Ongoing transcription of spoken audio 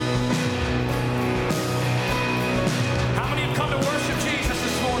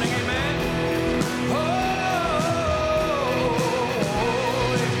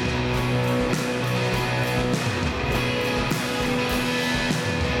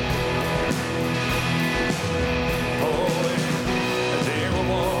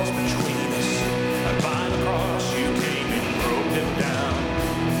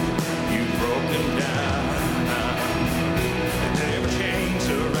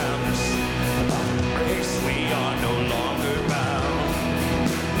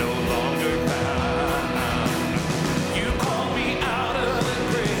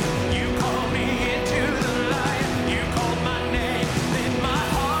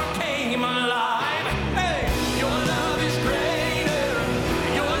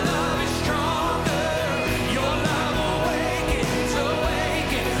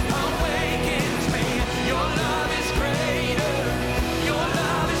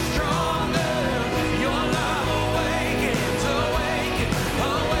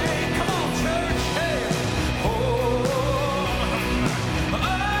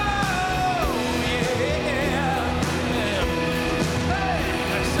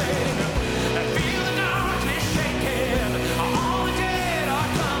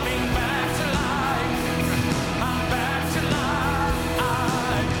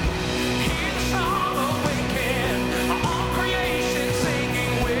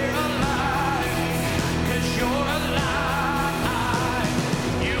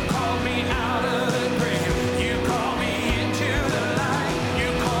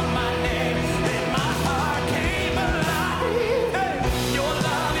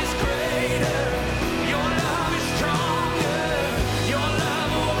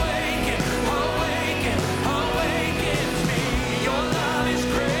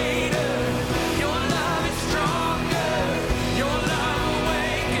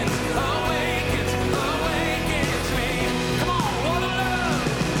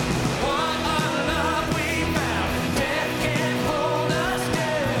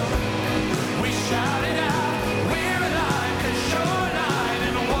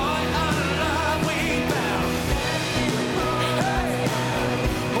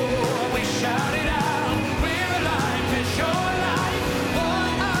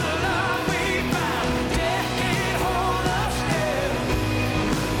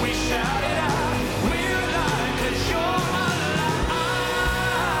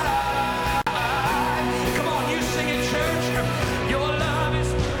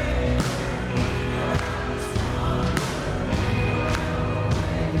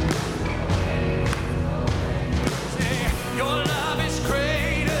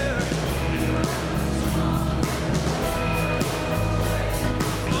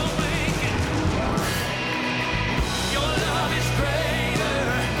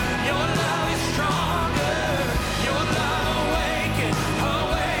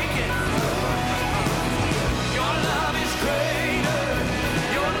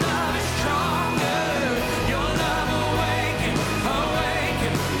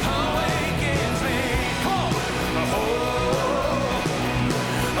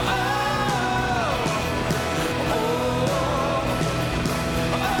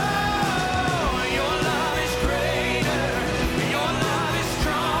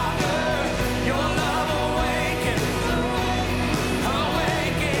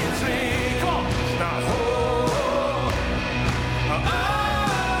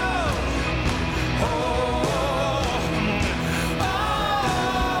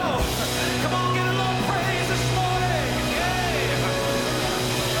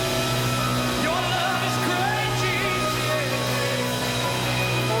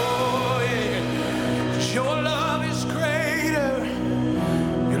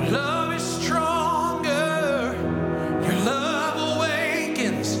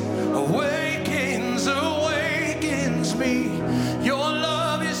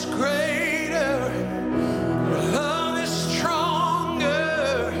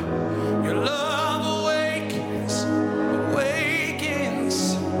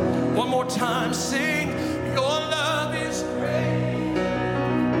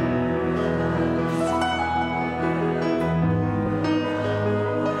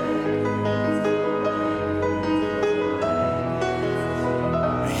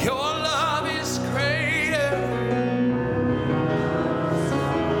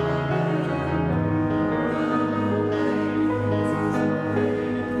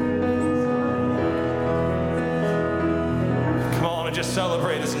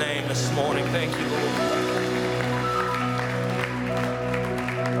celebrate his name this morning. Thank you, Lord.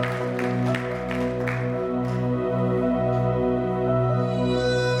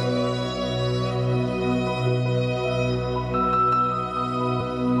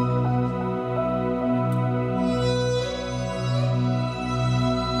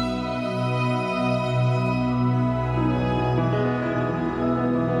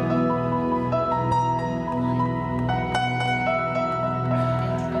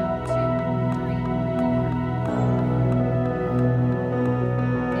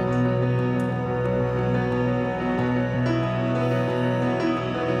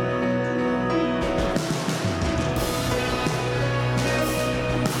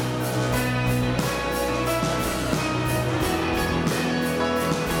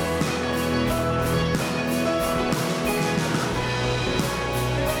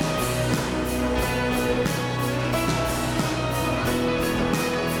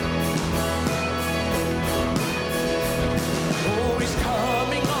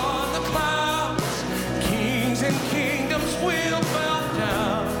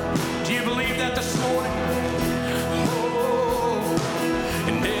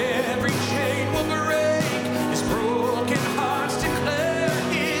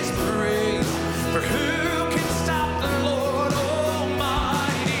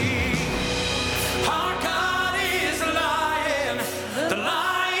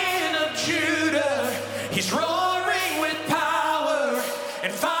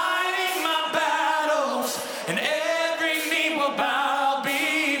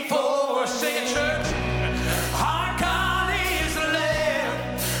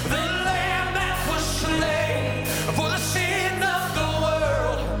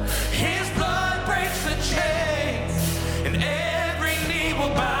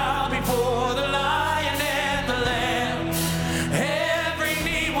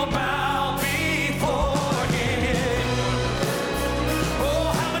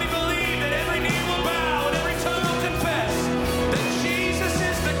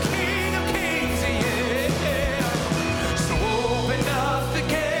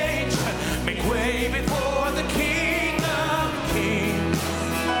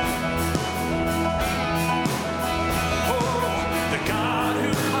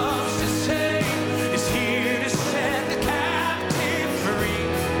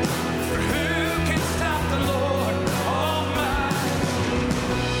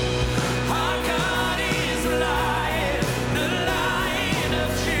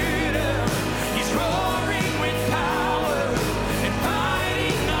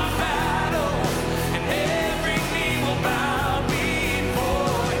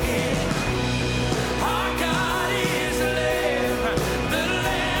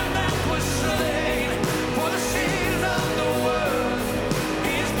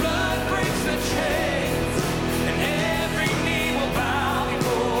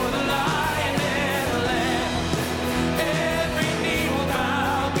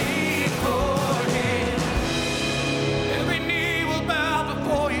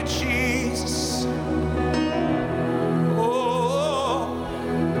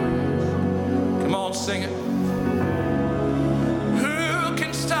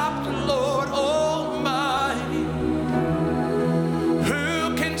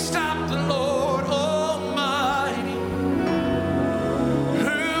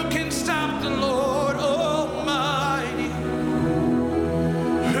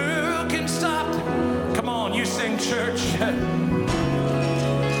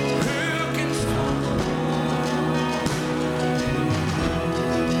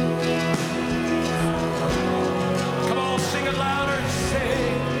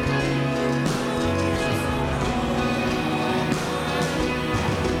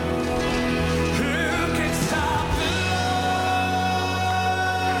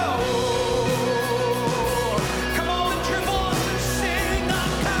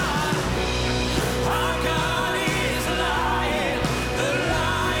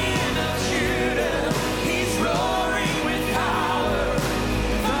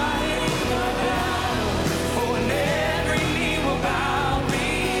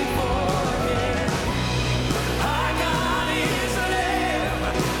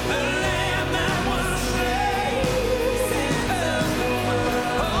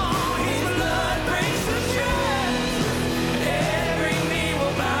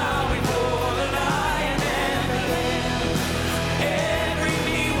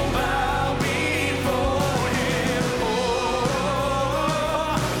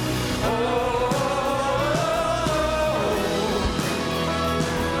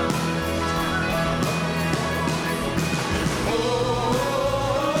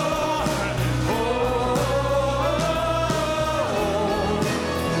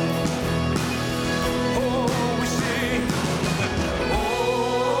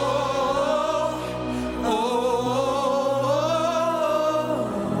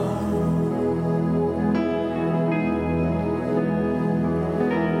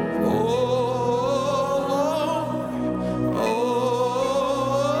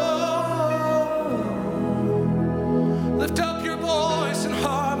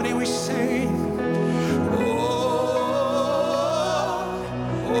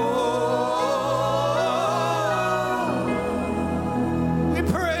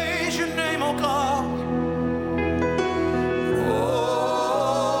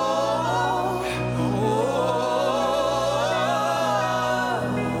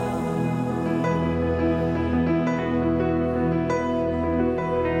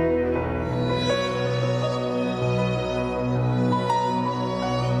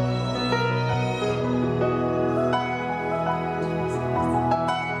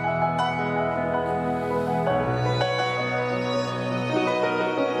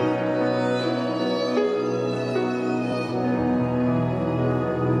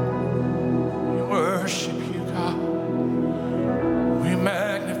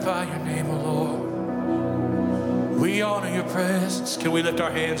 Can we lift our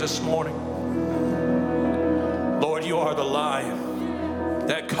hands this morning? Lord, you are the lion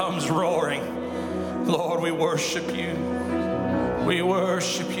that comes roaring. Lord, we worship you. We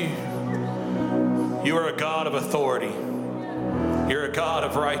worship you. You are a God of authority. You're a God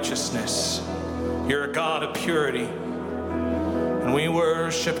of righteousness. You're a God of purity. And we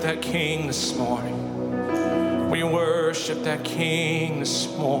worship that King this morning. We worship that King this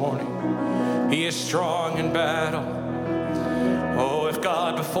morning. He is strong in battle. Oh, if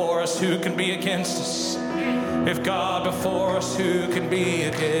God before us, who can be against us? If God before us, who can be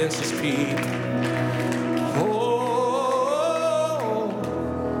against his people? Oh,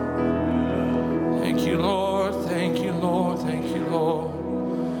 thank you, Lord. Thank you, Lord. Thank you, Lord.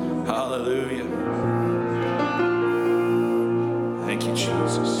 Hallelujah. Thank you,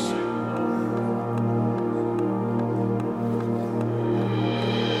 Jesus.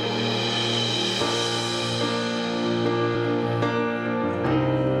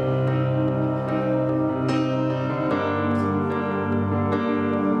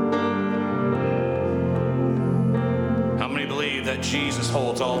 Jesus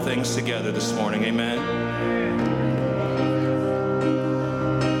holds all things together this morning. Amen.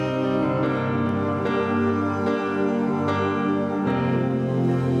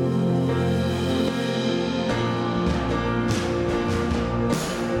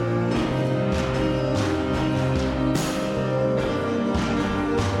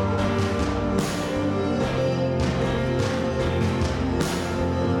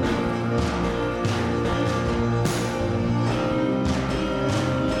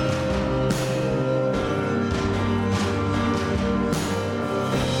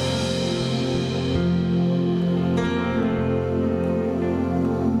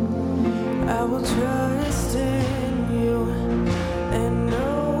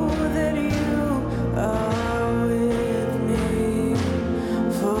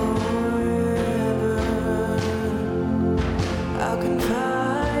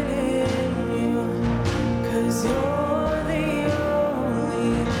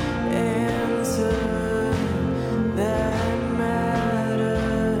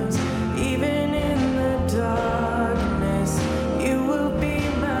 Even in the darkness, you will be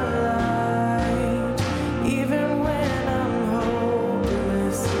my light.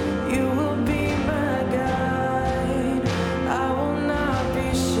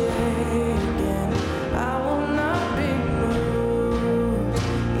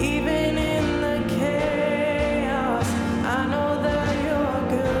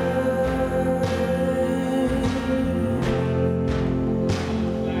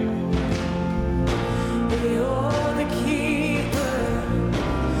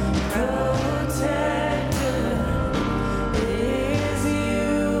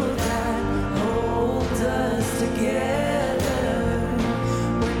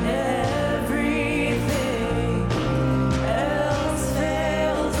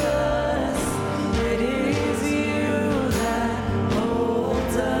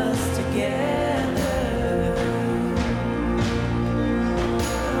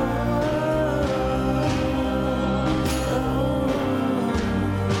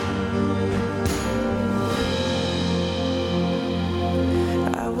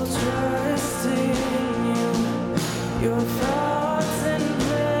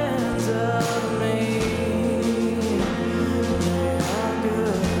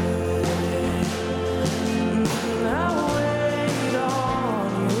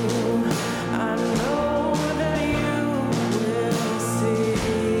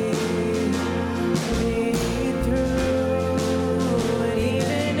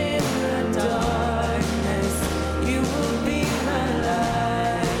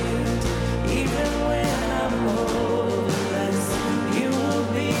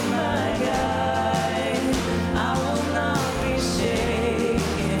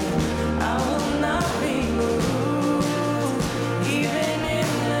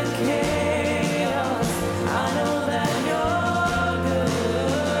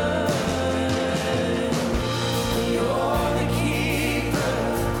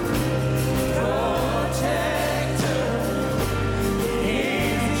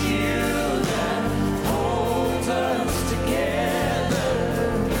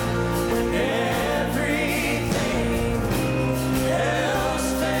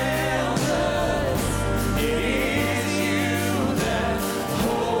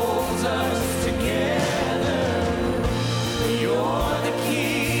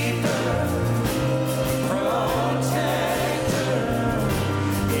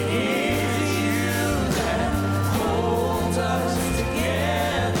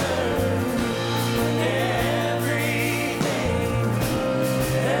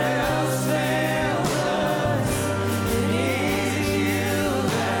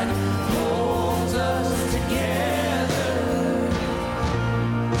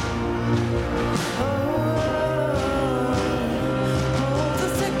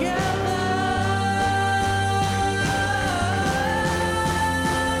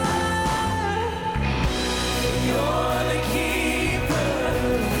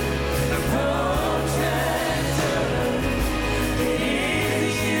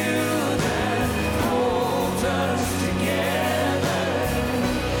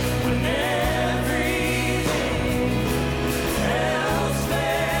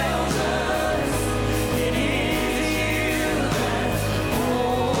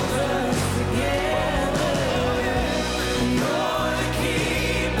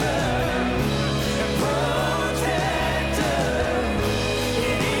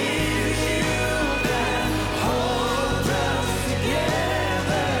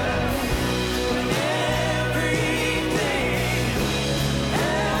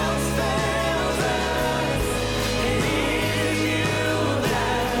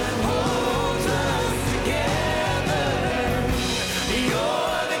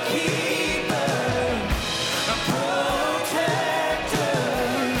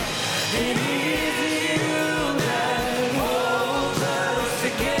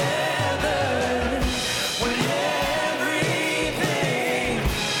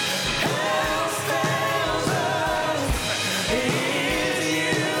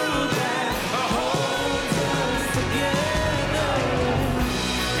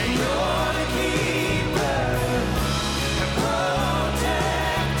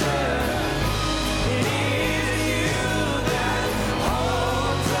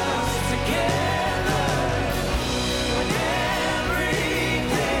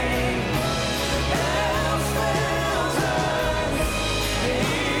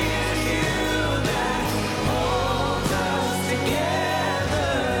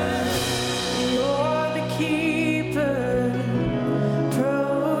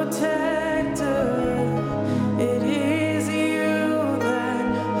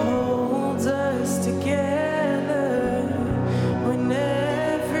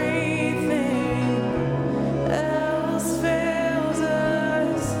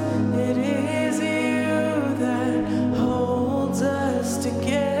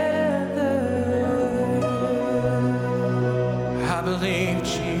 believe,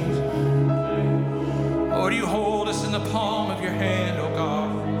 Jesus. Lord, you hold us in the palm of your hand, oh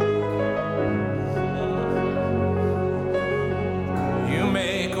God. You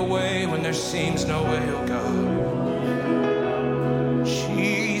make a way when there seems no way, oh God.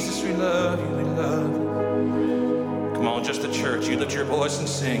 Jesus, we love you, we love you. Come on, just the church, you lift your voice and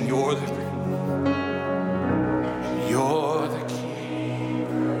sing. You're the King.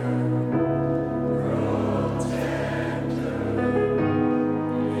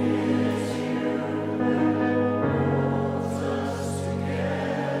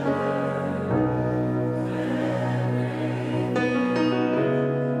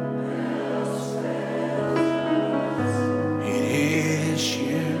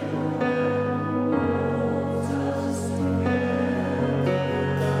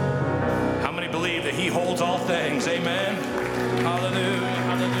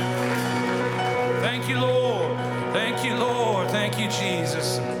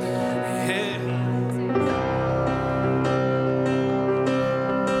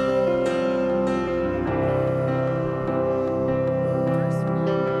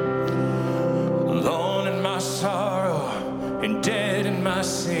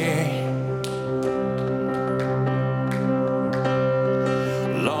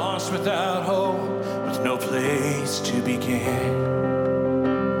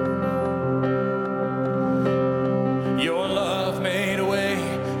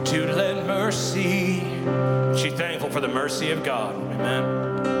 Of God, amen.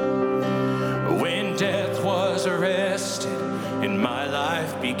 When death was arrested and my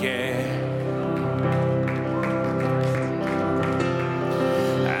life began,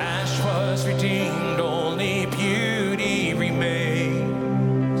 ash was redeemed, only beauty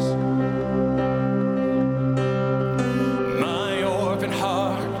remains. My orphan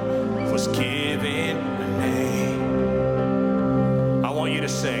heart was given a name. I want you to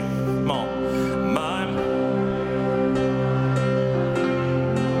sing. Come on.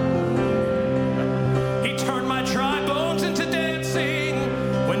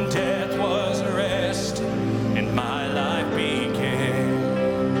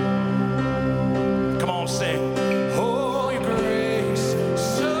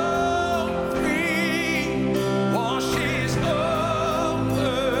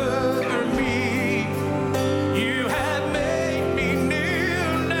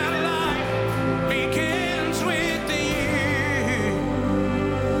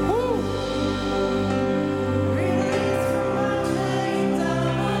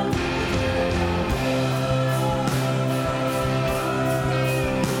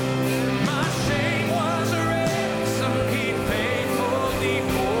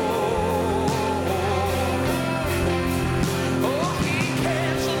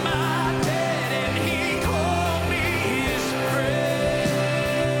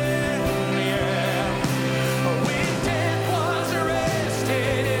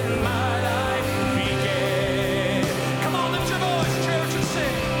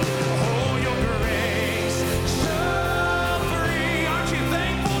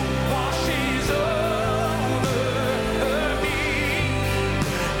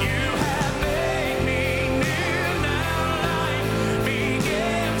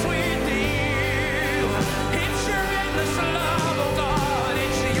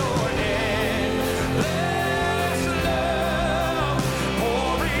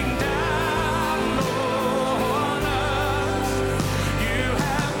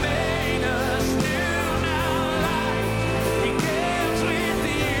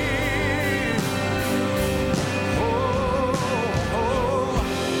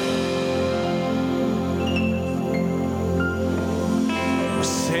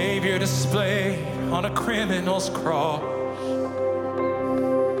 Displayed on a criminal's cross.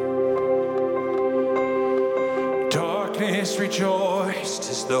 Darkness rejoiced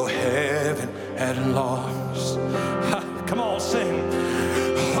as though heaven had lost. Ha, come on, sing.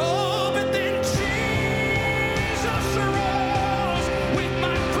 Oh, but then Jesus arose with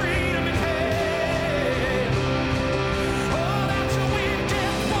my freedom in hand. Oh, that's when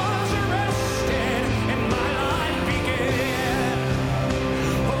death was arrested and my life began.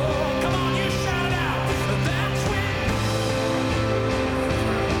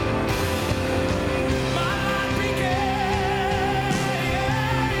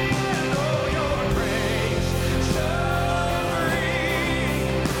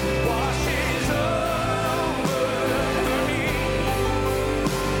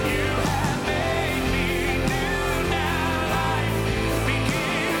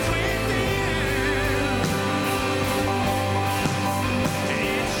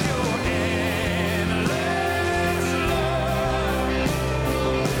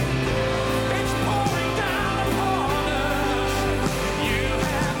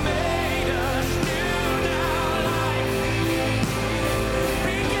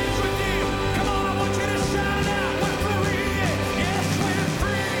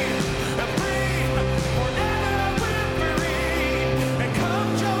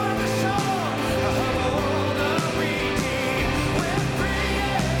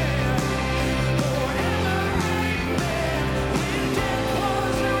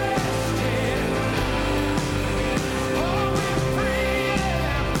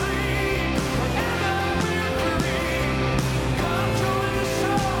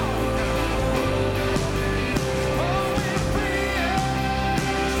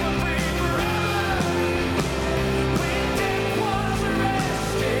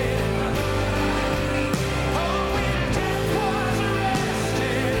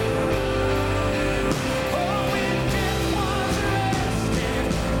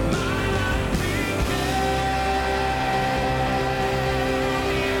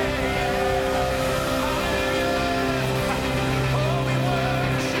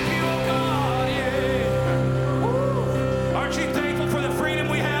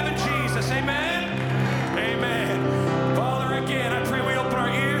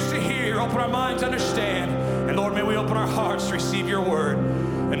 to understand. And Lord, may we open our hearts to receive your word.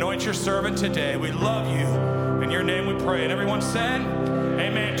 Anoint your servant today. We love you. In your name we pray. And everyone said,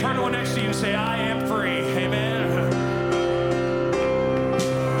 amen. Turn to one next to you and say, I am free. Amen.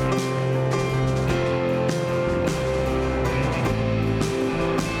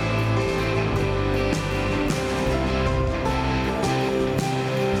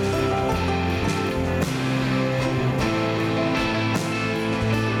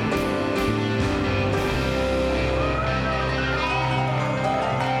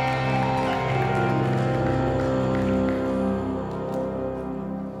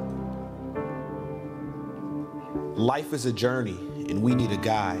 Life is a journey, and we need a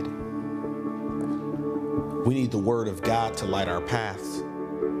guide. We need the Word of God to light our paths.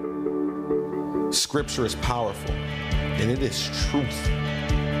 Scripture is powerful, and it is truth.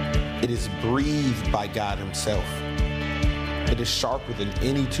 It is breathed by God Himself. It is sharper than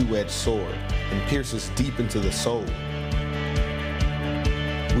any two-edged sword and pierces deep into the soul.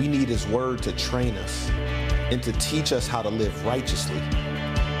 We need His Word to train us and to teach us how to live righteously.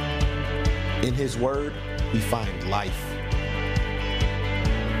 In His Word, we find life.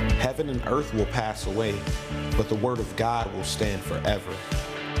 Heaven and earth will pass away, but the Word of God will stand forever.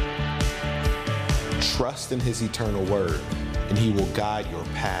 Trust in His eternal Word, and He will guide your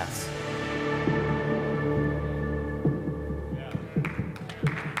path.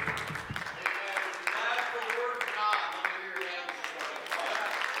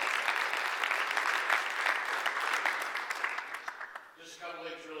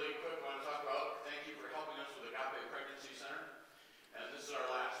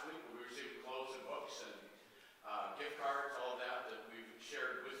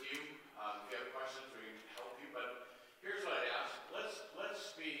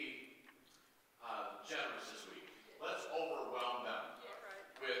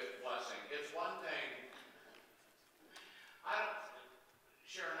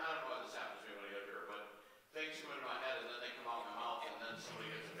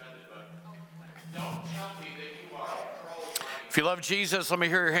 If you love Jesus, let me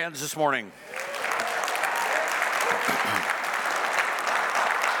hear your hands this morning.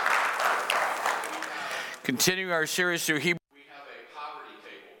 Continuing our series through Hebrews. We have a poverty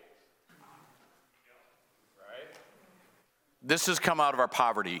table. Right? This has come out of our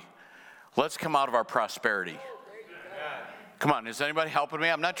poverty. Let's come out of our prosperity. Come on, is anybody helping me?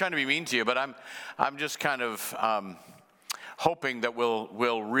 I'm not trying to be mean to you, but I'm just kind of hoping that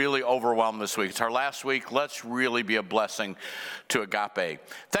we'll really overwhelm this week. It's our last week. Let's really be a blessing to Agape.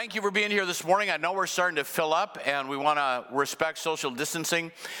 Thank you for being here this morning. I know we're starting to fill up, and we want to respect social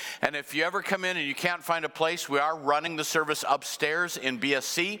distancing. And if you ever come in and you can't find a place, we are running the service upstairs in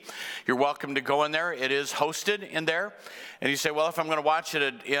BSC. You're welcome to go in there. It is hosted in there. And you say, well, if I'm going to watch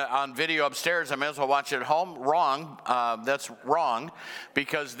it on video upstairs, I may as well watch it at home. Wrong. That's wrong,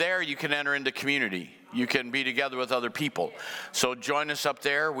 because there you can enter into community. You can be together with other people. So join us up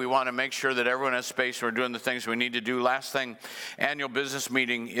there. We want to make sure that everyone has space. We're doing the things we need to do. Last thing, annual business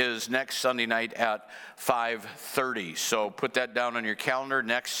meeting is next Sunday night at 5:30. So put that down on your calendar.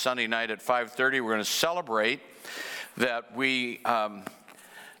 Next Sunday night at 5:30, we're going to celebrate that we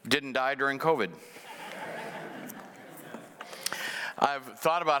didn't die during COVID. I've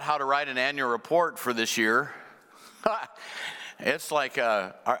thought about how to write an annual report for this year. It's like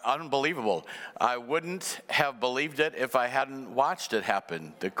unbelievable. I wouldn't have believed it if I hadn't watched it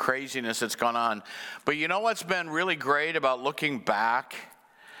happen, the craziness that's gone on. But you know what's been really great about looking back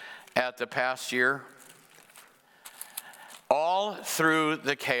at the past year? All through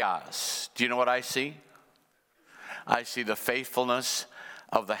the chaos, do you know what I see? I see the faithfulness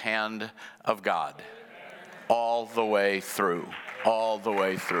of the hand of God all the way through. All the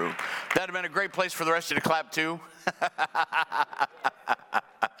way through. That'd have been a great place for the rest of you to clap too.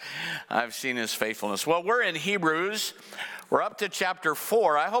 I've seen His faithfulness. Well, we're in Hebrews. We're up to chapter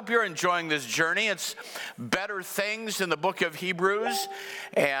 4. I hope you're enjoying this journey. It's better things in the book of Hebrews.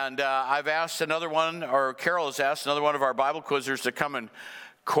 And I've asked another one, or Carol has asked another one of our Bible quizzers to come and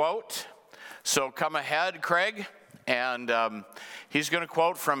quote. So come ahead, Craig. And he's going to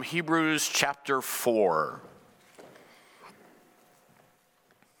quote from Hebrews chapter 4.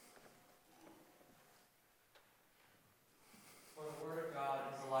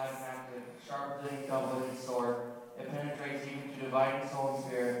 Double-edged sword. It penetrates even to dividing soul and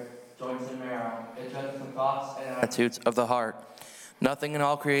spirit, joints and marrow. It judges the thoughts and attitudes of the heart. Nothing in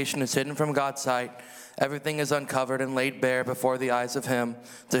all creation is hidden from God's sight. Everything is uncovered and laid bare before the eyes of Him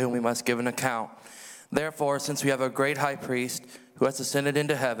to whom we must give an account. Therefore, since we have a great high priest who has ascended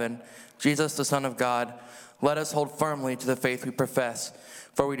into heaven, Jesus the Son of God, let us hold firmly to the faith we profess.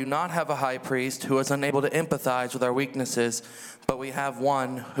 For we do not have a high priest who is unable to empathize with our weaknesses, but we have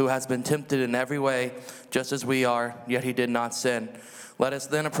one who has been tempted in every way, just as we are, yet he did not sin. Let us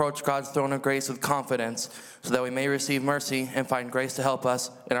then approach God's throne of grace with confidence, so that we may receive mercy and find grace to help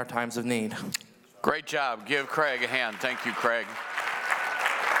us in our times of need. Great job. Give Craig a hand. Thank you, Craig.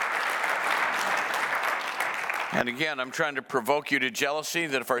 And again, I'm trying to provoke you to jealousy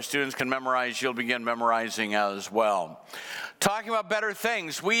that if our students can memorize, you'll begin memorizing as well. Talking about better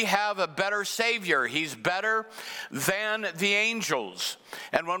things, we have a better Savior. He's better than the angels.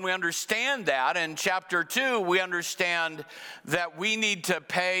 And when we understand that, in chapter 2, we understand that we need to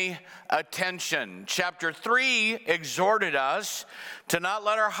pay attention. Chapter 3 exhorted us to not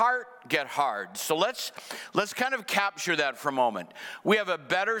let our heart get hard. So let's kind of capture that for a moment. We have a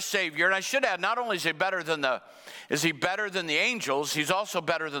better Savior, and I should add, not only is he better than the angels, he's also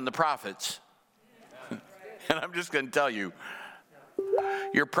better than the prophets. And I'm just going to tell you,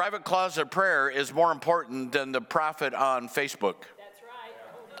 your private closet prayer is more important than the prophet on Facebook. That's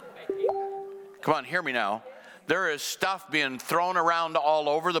right. Come on, hear me now. There is stuff being thrown around all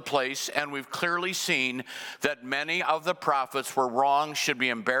over the place, and we've clearly seen that many of the prophets were wrong, should be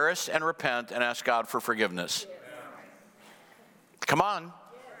embarrassed and repent and ask God for forgiveness. Come on.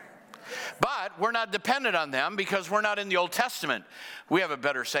 But we're not dependent on them because we're not in the Old Testament. We have a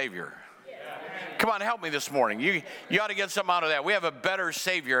better Savior. Come on, help me this morning. You ought to get something out of that. We have a better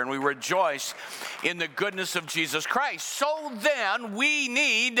Savior, and we rejoice in the goodness of Jesus Christ. So then, we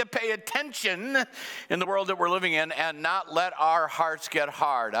need to pay attention in the world that we're living in and not let our hearts get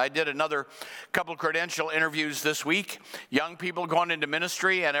hard. I did another couple credential interviews this week. Young people going into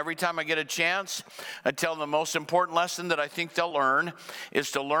ministry, and every time I get a chance, I tell them the most important lesson that I think they'll learn is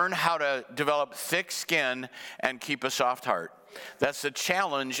to learn how to develop thick skin and keep a soft heart. That's the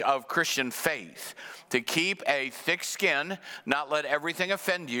challenge of Christian faith, to keep a thick skin, not let everything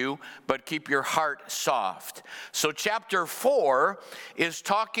offend you, but keep your heart soft. So chapter 4 is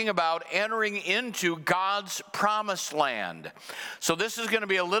talking about entering into God's promised land. So this is going to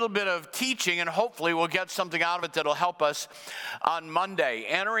be a little bit of teaching, and hopefully we'll get something out of it that'll help us on Monday,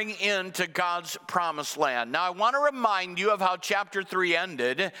 entering into God's promised land. Now I want to remind you of how chapter 3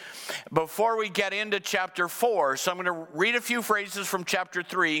 ended before we get into chapter 4. So I'm going to read a few phrases from chapter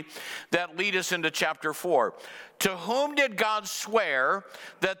 3 that lead us into chapter 4. To whom did God swear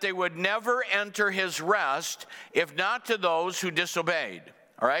that they would never enter his rest, if not to those who disobeyed?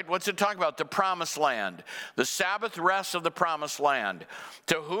 All right, what's it talking about? The promised land, the Sabbath rest of the promised land.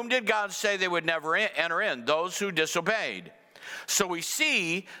 To whom did God say they would never enter in? Those who disobeyed. So we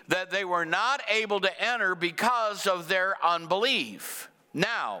see that they were not able to enter because of their unbelief.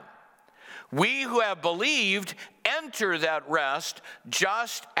 Now, we who have believed enter that rest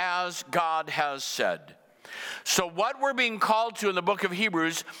just as God has said. So what we're being called to in the book of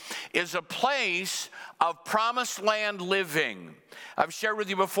Hebrews is a place of promised land living. I've shared with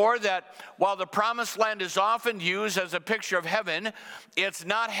you before that while the promised land is often used as a picture of heaven, it's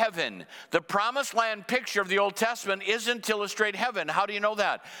not heaven. The promised land picture of the Old Testament isn't to illustrate heaven. How do you know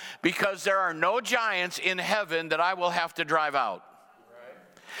that? Because there are no giants in heaven that I will have to drive out.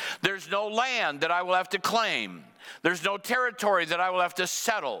 There's no land that I will have to claim. There's no territory that I will have to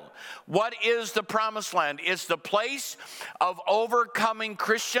settle. What is the promised land? It's the place of overcoming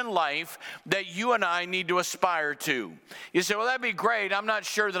Christian life that you and I need to aspire to. You say, well, that'd be great. I'm not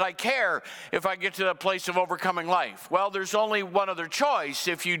sure that I care if I get to the place of overcoming life. Well, there's only one other choice.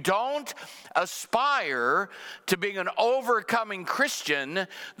 If you don't aspire to being an overcoming Christian,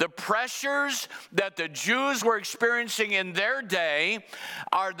 the pressures that the Jews were experiencing in their day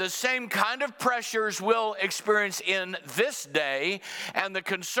are the same kind of pressures we'll experience in this day. And the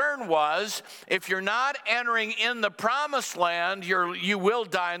concern was, if you're not entering in the promised land, you will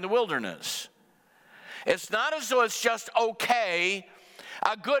die in the wilderness. It's not as though it's just okay,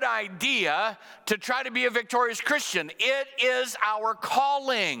 a good idea to try to be a victorious Christian. It is our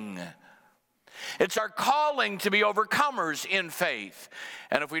calling. It's our calling to be overcomers in faith.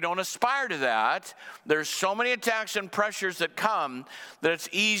 And if we don't aspire to that, there's so many attacks and pressures that come that it's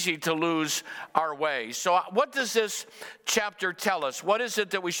easy to lose our way. So what does this chapter tell us? What is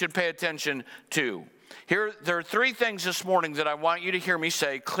it that we should pay attention to? Here, there are three things this morning that I want you to hear me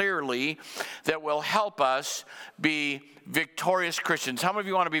say clearly that will help us be victorious Christians. How many of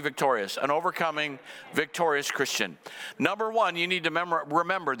you want to be victorious? An overcoming, victorious Christian. Number one, you need to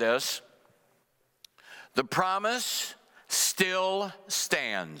remember this. The promise still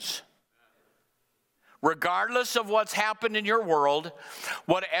stands. Regardless of what's happened in your world,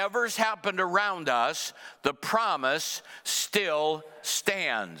 whatever's happened around us, the promise still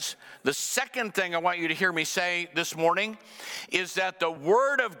stands. The second thing I want you to hear me say this morning is that the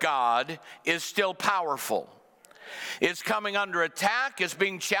Word of God is still powerful. It's coming under attack. It's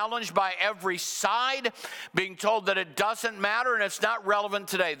being challenged by every side, being told that it doesn't matter and it's not relevant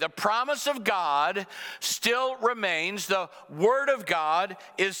today. The promise of God still remains. The Word of God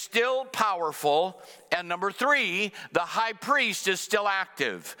is still powerful. And number three, the high priest is still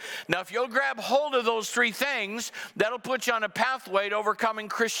active. Now, if you'll grab hold of those three things, that'll put you on a pathway to overcoming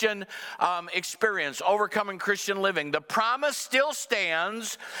Christian experience, overcoming Christian living. The promise still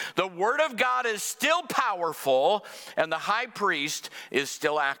stands. The Word of God is still powerful. And the high priest is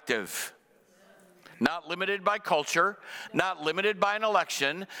still active. Not limited by culture, not limited by an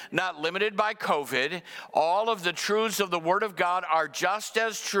election, not limited by COVID. All of the truths of the Word of God are just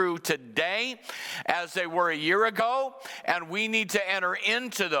as true today as they were a year ago, and we need to enter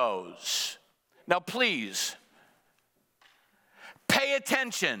into those. Now, please, pay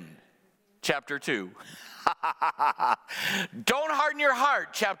attention, chapter 2. Don't harden your heart,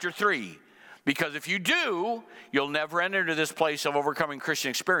 chapter 3. Because if you do, you'll never enter into this place of overcoming Christian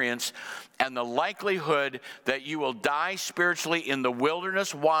experience, and the likelihood that you will die spiritually in the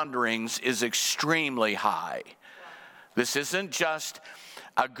wilderness wanderings is extremely high. This isn't just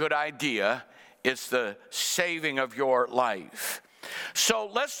a good idea, it's the saving of your life. So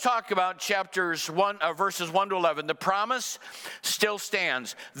let's talk about verses 1 to 11. The promise still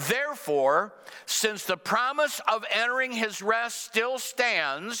stands. Therefore, since the promise of entering his rest still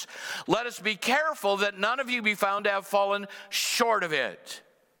stands, let us be careful that none of you be found to have fallen short of it.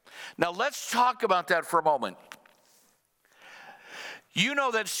 Now let's talk about that for a moment. You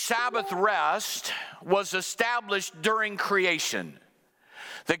know that Sabbath rest was established during creation.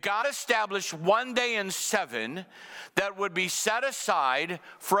 That God established one day in 7 that would be set aside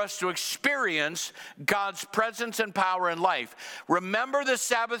for us to experience God's presence and power in life. Remember the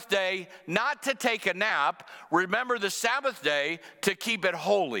Sabbath day not to take a nap. Remember the Sabbath day to keep it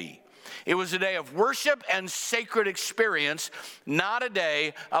holy. It was a day of worship and sacred experience, not a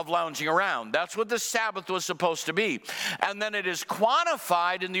day of lounging around. That's what the Sabbath was supposed to be. And then it is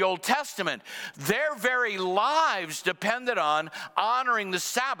quantified in the Old Testament. Their very lives depended on honoring the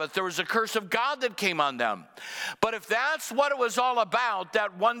Sabbath. There was a curse of God that came on them. But if that's what it was all about,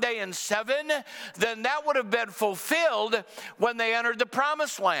 that one day in 7, then that would have been fulfilled when they entered the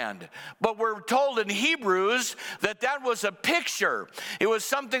promised land. But we're told in Hebrews that that was a picture. It was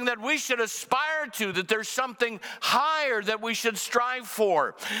something that we should aspire to, that there's something higher that we should strive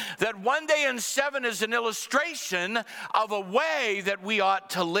for. That one day in 7 is an illustration of a way that we ought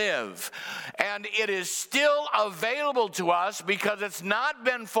to live. And it is still available to us because it's not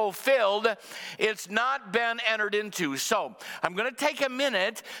been fulfilled. It's not been entered into. So I'm going to take a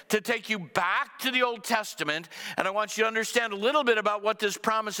minute to take you back to the Old Testament, and I want you to understand a little bit about what this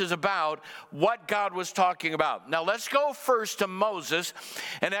promise is about, what God was talking about. Now let's go first to Moses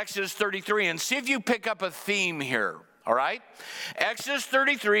in Exodus 33 and see if you pick up a theme here, all right? Exodus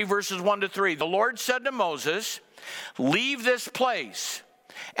 33, verses 1 to 3. The Lord said to Moses, "Leave this place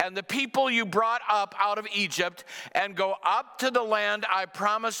and the people you brought up out of Egypt and go up to the land I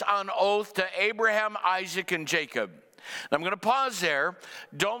promised on oath to Abraham, Isaac, and Jacob." Now, I'm going to pause there.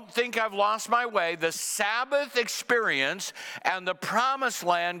 Don't think I've lost my way. The Sabbath experience and the promised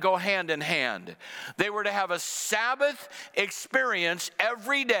land go hand in hand. They were to have a Sabbath experience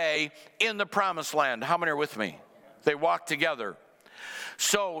every day in the promised land. How many are with me? They walk together.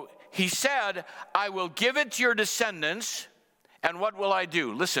 So he said, "I will give it to your descendants, and what will I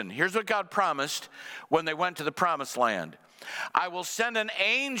do?" Listen, here's what God promised when they went to the promised land. "I will send an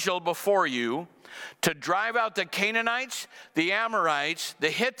angel before you to drive out the Canaanites, the Amorites, the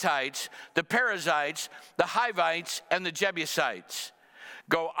Hittites, the Perizzites, the Hivites, and the Jebusites.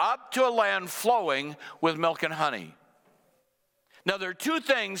 Go up to a land flowing with milk and honey." Now, there are two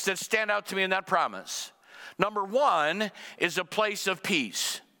things that stand out to me in that promise. Number one is a place of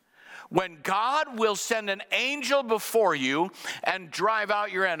peace. When God will send an angel before you and drive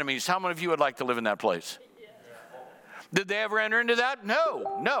out your enemies. How many of you would like to live in that place? Did they ever enter into that?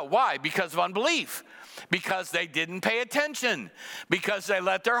 No. Why? Because of unbelief. Because they didn't pay attention. Because they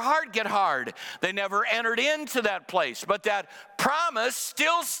let their heart get hard. They never entered into that place. But that promise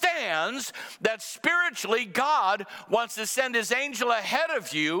still stands that spiritually God wants to send his angel ahead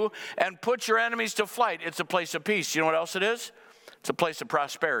of you and put your enemies to flight. It's a place of peace. You know what else it is? It's a place of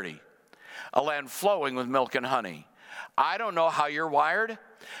prosperity. A land flowing with milk and honey. I don't know how you're wired,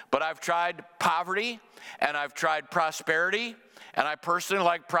 but I've tried poverty and I've tried prosperity, and I personally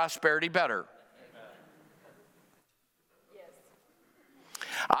like prosperity better.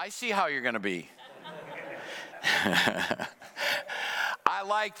 I see how you're going to be. I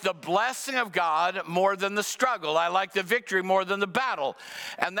like the blessing of God more than the struggle. I like the victory more than the battle.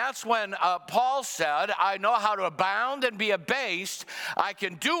 And that's when Paul said, I know how to abound and be abased. I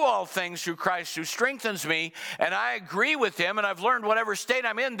can do all things through Christ who strengthens me. And I agree with him, and I've learned whatever state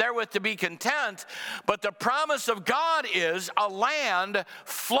I'm in therewith to be content. But the promise of God is a land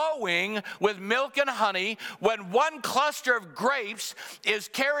flowing with milk and honey. When one cluster of grapes is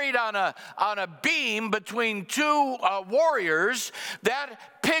carried on a beam between two warriors, that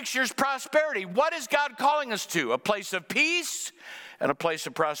pictures prosperity. What is God calling us to? A place of peace and a place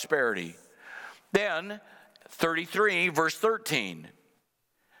of prosperity. Then, 33, verse 13.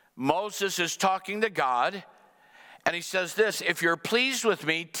 Moses is talking to God, and he says this, if you're pleased with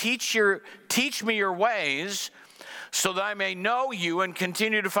me, teach me your ways, so that I may know you and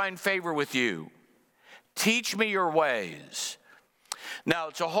continue to find favor with you. Teach me your ways. Now,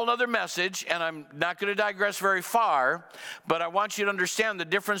 it's a whole other message, and I'm not going to digress very far, but I want you to understand the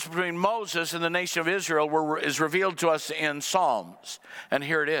difference between Moses and the nation of Israel is revealed to us in Psalms. And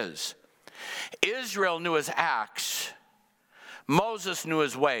here it is. Israel knew his acts. Moses knew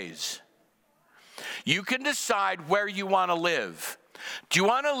his ways. You can decide where you want to live. Do you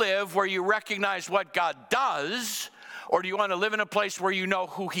want to live where you recognize what God does, or do you want to live in a place where you know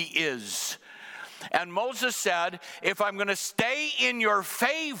who he is? And Moses said, if I'm going to stay in your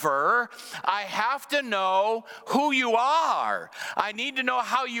favor, I have to know who you are. I need to know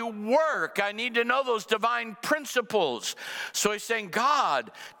how you work. I need to know those divine principles. So he's saying, God,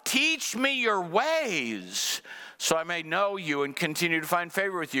 teach me your ways, so I may know you and continue to find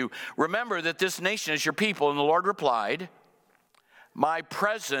favor with you. Remember that this nation is your people. And the Lord replied, my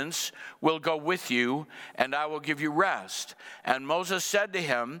presence will go with you, and I will give you rest. And Moses said to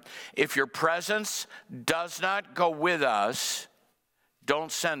him, if your presence does not go with us, don't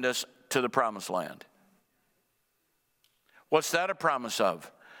send us to the promised land. What's that a promise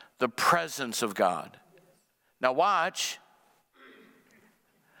of? The presence of God. Now watch.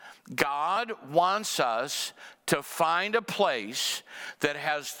 God wants us to find a place that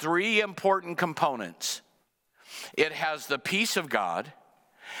has three important components. It has the peace of God,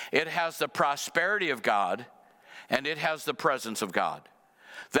 it has the prosperity of God, and it has the presence of God.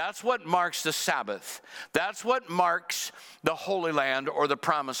 That's what marks the Sabbath. That's what marks the Holy Land or the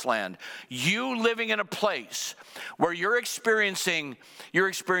Promised Land. You living in a place where you're experiencing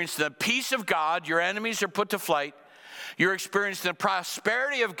the peace of God, your enemies are put to flight, you're experiencing the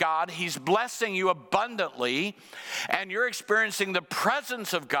prosperity of God. He's blessing you abundantly. And you're experiencing the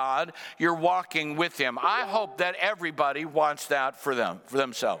presence of God. You're walking with him. I hope that everybody wants that for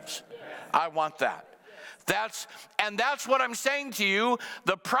themselves. I want that. That's what I'm saying to you.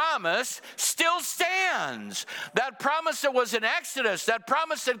 The promise still stands. That promise that was in Exodus, that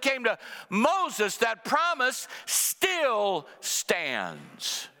promise that came to Moses, that promise still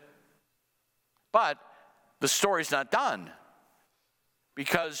stands. But the story's not done,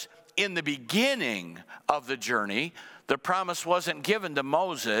 because in the beginning of the journey, the promise wasn't given to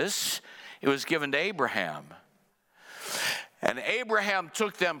Moses, it was given to Abraham. And Abraham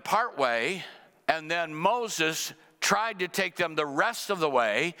took them part way, and then Moses tried to take them the rest of the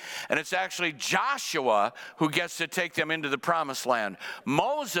way, and it's actually Joshua who gets to take them into the promised land.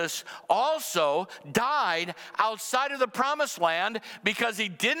 Moses also died outside of the promised land because he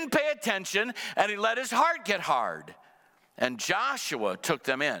didn't pay attention and he let his heart get hard. And Joshua took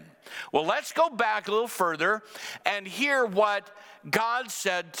them in. Well, let's go back a little further and hear what God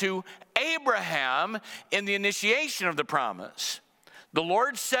said to Abraham in the initiation of the promise. The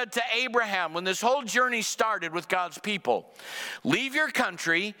Lord said to Abraham, when this whole journey started with God's people, leave your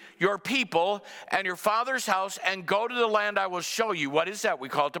country, your people, and your father's house, and go to the land I will show you. What is that? We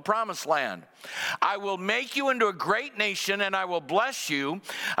call it the promised land. I will make you into a great nation, and I will bless you.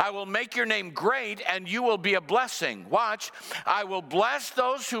 I will make your name great, and you will be a blessing. Watch. I will bless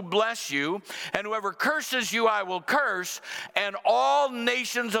those who bless you, and whoever curses you, I will curse, and all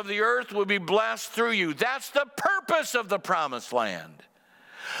nations of the earth will be blessed through you. That's the purpose of the promised land.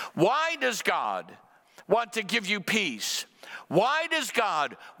 Why does God want to give you peace? Why does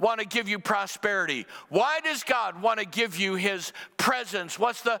God want to give you prosperity? Why does God want to give you his presence?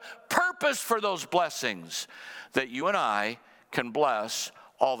 What's the purpose for those blessings? That you and I can bless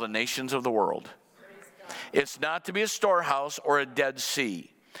all the nations of the world. It's not to be a storehouse or a Dead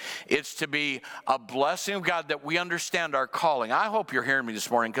Sea. It's to be a blessing of God that we understand our calling. I hope you're hearing me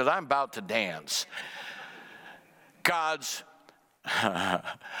this morning, because I'm about to dance. God's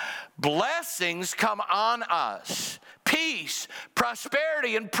blessings come on us, peace,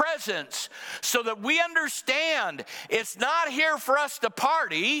 prosperity, and presence, so that we understand it's not here for us to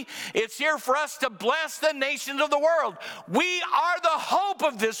party, it's here for us to bless the nations of the world. We are the hope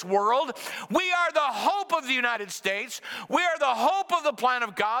of this world. We are the hope of the United States. We are the hope of the plan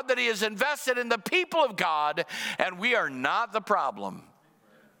of God that He has invested in the people of God, and we are not the problem.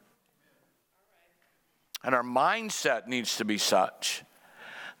 And our mindset needs to be such.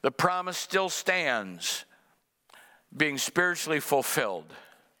 The promise still stands, being spiritually fulfilled.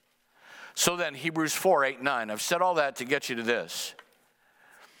 So then, Hebrews 4, 8, 9. I've said all that to get you to this.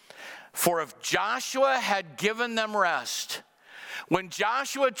 For if Joshua had given them rest, when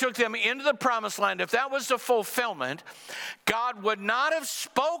Joshua took them into the promised land, if that was the fulfillment, God would not have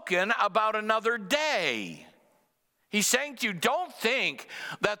spoken about another day. He's saying to you, don't think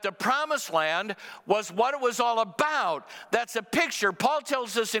that the promised land was what it was all about. That's a picture. Paul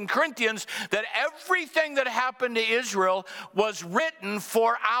tells us in Corinthians that everything that happened to Israel was written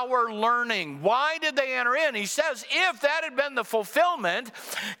for our learning. Why did they enter in? He says, if that had been the fulfillment,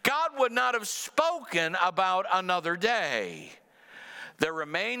 God would not have spoken about another day. There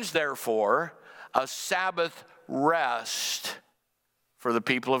remains, therefore, a Sabbath rest for the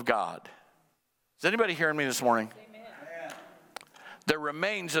people of God. Is anybody hearing me this morning? There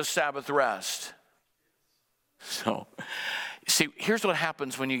remains a Sabbath rest. So, see, here's what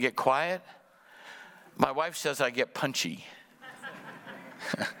happens when you get quiet. My wife says I get punchy.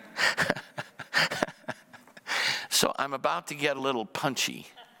 So I'm about to get a little punchy.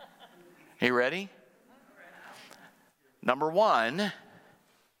 Are you ready? Number one,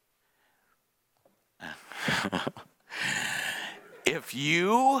 if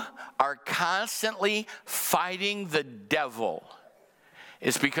you are constantly fighting the devil,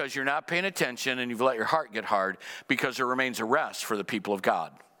 it's because you're not paying attention and you've let your heart get hard, because there remains a rest for the people of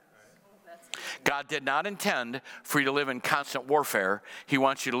God. God did not intend for you to live in constant warfare. He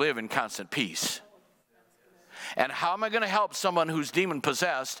wants you to live in constant peace. And how am I going to help someone who's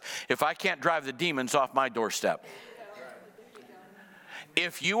demon-possessed if I can't drive the demons off my doorstep?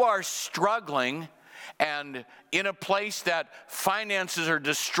 If you are struggling and in a place that finances are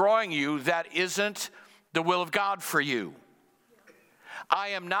destroying you, that isn't the will of God for you. I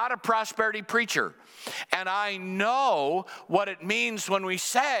am not a prosperity preacher, and I know what it means when we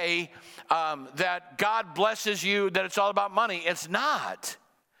say that God blesses you, that it's all about money. It's not.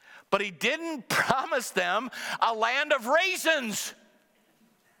 But He didn't promise them a land of raisins,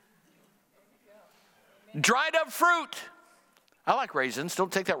 dried up fruit. I like raisins.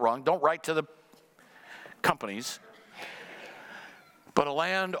 Don't take that wrong. Don't write to the companies. But a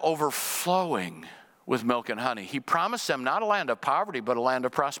land overflowing with milk and honey. He promised them not a land of poverty, but a land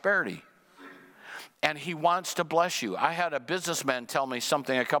of prosperity. And He wants to bless you. I had a businessman tell me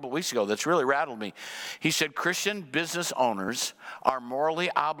something a couple of weeks ago that's really rattled me. He said, Christian business owners are morally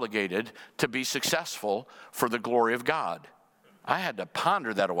obligated to be successful for the glory of God. I had to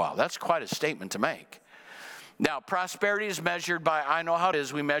ponder that a while. That's quite a statement to make. Now, prosperity is measured by, I know how it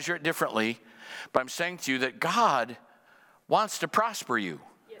is, we measure it differently, but I'm saying to you that God wants to prosper you.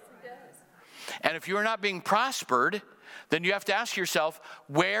 And if you're not being prospered, then you have to ask yourself,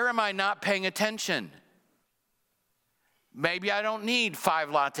 where am I not paying attention? Maybe I don't need 5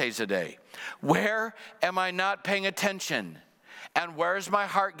 lattes a day. Where am I not paying attention? And where is my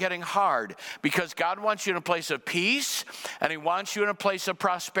heart getting hard? Because God wants you in a place of peace, and He wants you in a place of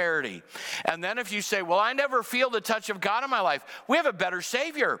prosperity. And then if you say, well, I never feel the touch of God in my life, we have a better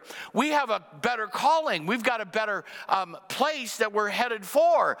Savior. We have a better calling. We've got a better place that we're headed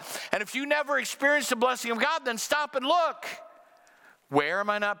for. And if you never experienced the blessing of God, then stop and look. Where am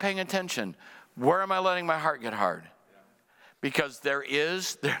I not paying attention? Where am I letting my heart get hard? Because there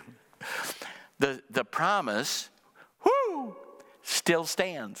is the promise, still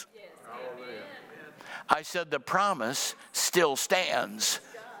stands. I said the promise still stands.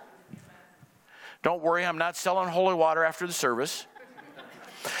 Don't worry, I'm not selling holy water after the service.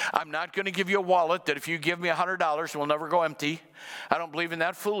 I'm not going to give you a wallet that if you give me $100, will never go empty. I don't believe in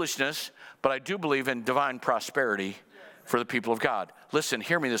that foolishness, but I do believe in divine prosperity for the people of God. Listen,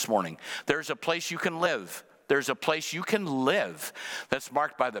 hear me this morning. There's a place you can live. There's a place you can live that's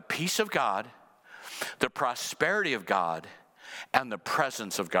marked by the peace of God, the prosperity of God, and the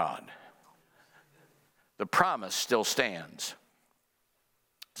presence of God. The promise still stands.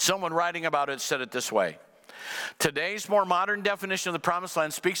 Someone writing about it said it this way: today's more modern definition of the promised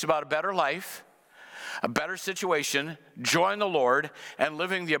land speaks about a better life, a better situation, joy in the Lord, and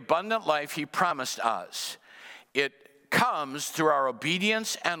living the abundant life He promised us. It comes through our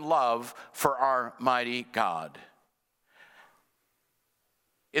obedience and love for our mighty God.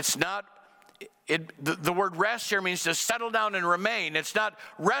 It's not, the word rest here means to settle down and remain. It's not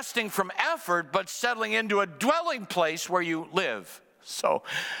resting from effort, but settling into a dwelling place where you live. So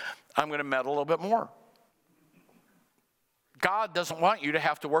I'm going to meddle a little bit more. God doesn't want you to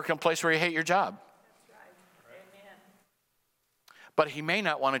have to work in a place where you hate your job. That's right. Amen. But he may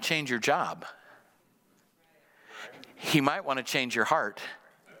not want to change your job. He might want to change your heart.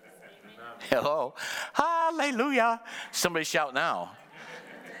 Hello. Hallelujah. Somebody shout now.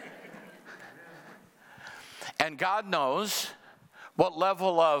 And God knows what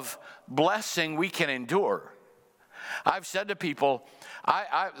level of blessing we can endure. I've said to people,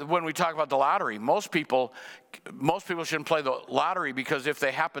 when we talk about the lottery, most people shouldn't play the lottery because if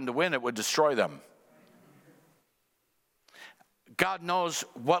they happen to win, it would destroy them. God knows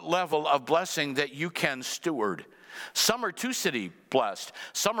what level of blessing that you can steward. Some are 2-city blessed.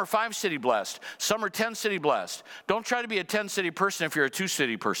 Some are 5-city blessed. Some are 10-city blessed. Don't try to be a 10-city person if you're a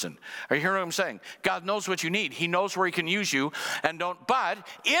 2-city person. Are you hearing what I'm saying? God knows what you need. He knows where he can use you. But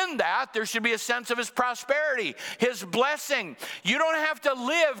in that, there should be a sense of his prosperity, his blessing. You don't have to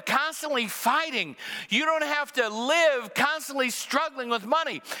live constantly fighting. You don't have to live constantly struggling with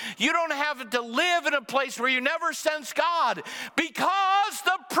money. You don't have to live in a place where you never sense God, because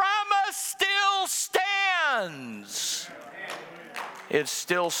the promise still stands. It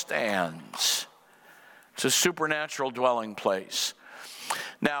still stands. It's a supernatural dwelling place.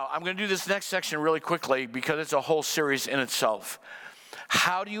 Now, I'm going to do this next section really quickly because it's a whole series in itself.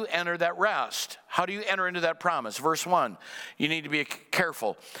 How do you enter that rest? How do you enter into that promise? Verse 1, you need to be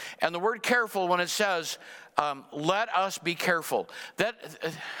careful. And the word careful, when it says, let us be careful,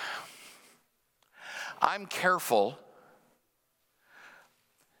 I'm careful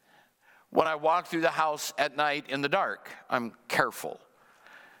when I walk through the house at night in the dark. I'm careful.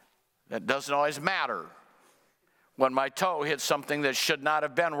 That doesn't always matter when my toe hits something that should not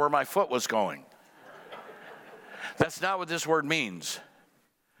have been where my foot was going. That's not what this word means.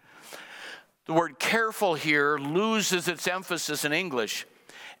 The word careful here loses its emphasis in English.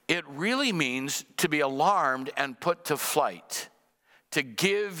 It really means to be alarmed and put to flight, to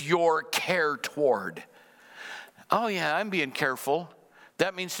give your care toward. Oh yeah, I'm being careful.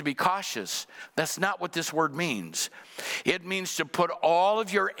 That means to be cautious. That's not what this word means. It means to put all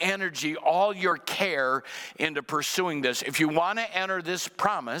of your energy, all your care into pursuing this. If you want to enter this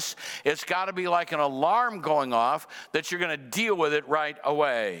promise, it's got to be like an alarm going off that you're going to deal with it right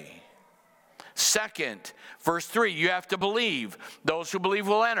away. Second, verse 3, you have to believe. Those who believe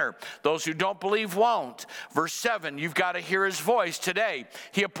will enter. Those who don't believe won't. Verse 7, you've got to hear his voice today.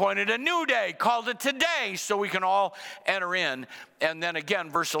 He appointed a new day, called it today, so we can all enter in. And then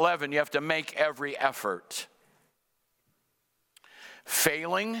again, verse 11, you have to make every effort.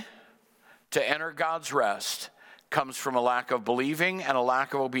 Failing to enter God's rest comes from a lack of believing and a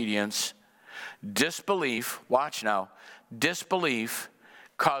lack of obedience. Disbelief, watch now, disbelief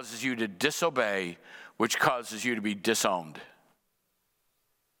causes you to disobey, which causes you to be disowned.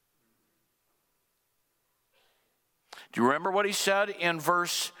 Do you remember what he said in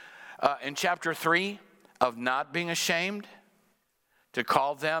in chapter 3 of not being ashamed to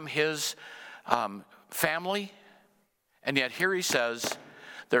call them his family? And yet here he says,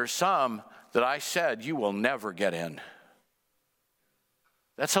 there's some that I said you will never get in.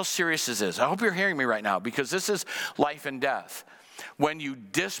 That's how serious this is. I hope you're hearing me right now, because this is life and death. When you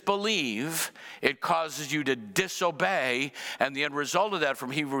disbelieve, it causes you to disobey, and the end result of that from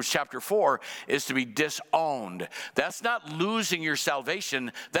Hebrews chapter 4 is to be disowned. That's not losing your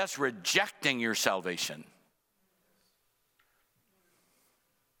salvation, that's rejecting your salvation.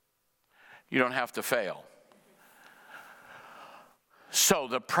 You don't have to fail. So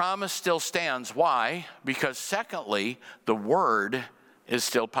the promise still stands. Why? Because secondly, the word is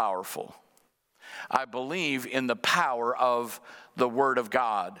still powerful. I believe in the power of the Word of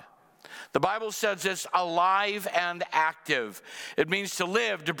God. The Bible says it's alive and active. It means to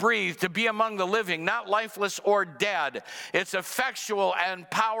live, to breathe, to be among the living, not lifeless or dead. It's effectual and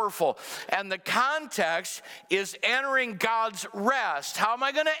powerful. And the context is entering God's rest. How am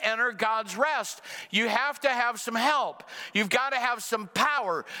I going to enter God's rest? You have to have some help. You've got to have some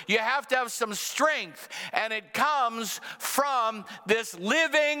power. You have to have some strength. And it comes from this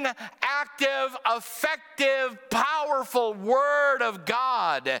living, active, effective, powerful Word of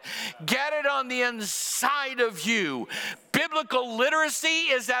God. Get it on the inside of you. biblical literacy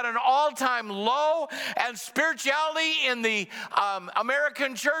is at an all-time low, and spirituality in the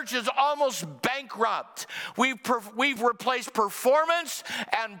American church is almost bankrupt. We've replaced performance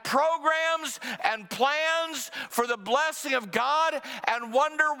and programs and plans for the blessing of God, and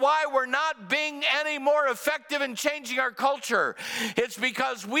wonder why we're not being any more effective in changing our culture. It's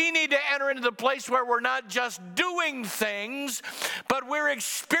because we need to enter into the place where we're not just doing things, but we're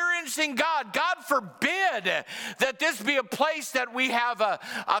experiencing God. God forbid that this be a place that we have a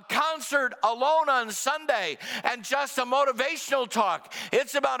concert alone on Sunday and just a motivational talk.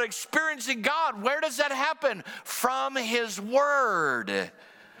 It's about experiencing God. Where does that happen? From His Word.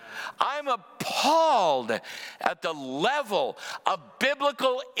 I'm appalled at the level of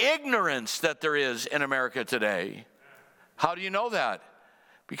biblical ignorance that there is in America today. How do you know that?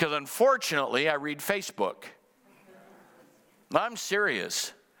 Because unfortunately, I read Facebook. I'm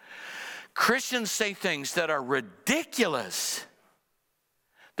serious. Christians say things that are ridiculous.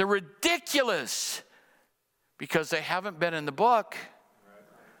 They're ridiculous because they haven't been in the book.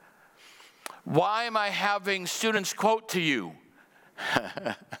 Why am I having students quote to you?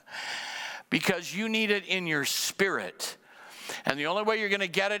 Because you need it in your spirit. And the only way you're going to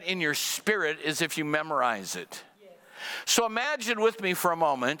get it in your spirit is if you memorize it. So imagine with me for a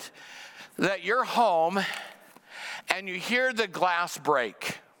moment that you're home and you hear the glass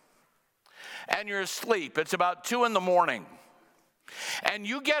break and you're asleep. It's about 2 a.m. And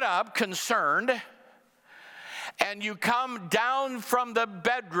you get up concerned and you come down from the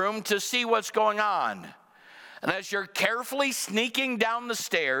bedroom to see what's going on. And as you're carefully sneaking down the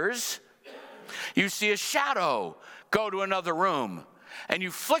stairs, you see a shadow go to another room. And you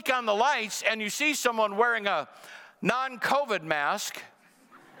flick on the lights and you see someone wearing a non-COVID mask.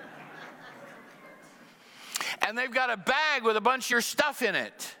 And they've got a bag with a bunch of your stuff in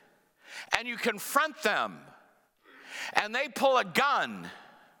it. And you confront them. And they pull a gun.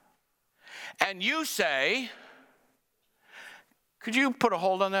 And you say, could you put a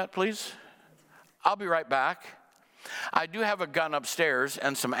hold on that, please? I'll be right back. I do have a gun upstairs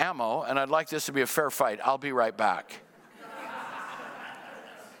and some ammo, and I'd like this to be a fair fight. I'll be right back.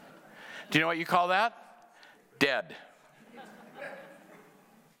 Do you know what you call that? Dead.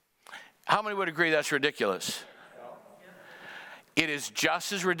 How many would agree that's ridiculous? It is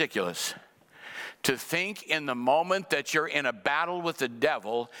just as ridiculous to think in the moment that you're in a battle with the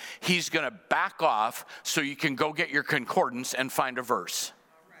devil, he's going to back off so you can go get your concordance and find a verse.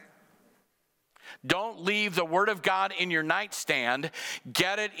 Don't leave the Word of God in your nightstand.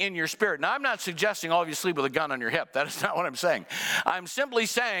 Get it in your spirit. Now, I'm not suggesting all of you sleep with a gun on your hip. That is not what I'm saying. I'm simply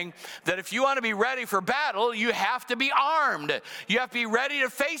saying that if you want to be ready for battle, you have to be armed. You have to be ready to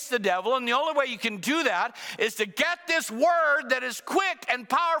face the devil, and the only way you can do that is to get this Word that is quick and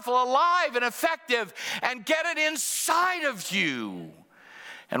powerful, alive and effective, and get it inside of you.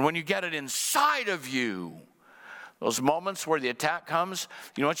 And when you get it inside of you, those moments where the attack comes,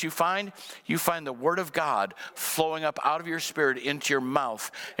 you know what you find? You find the Word of God flowing up out of your spirit into your mouth,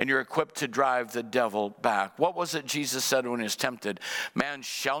 and you're equipped to drive the devil back. What was it Jesus said when he was tempted? Man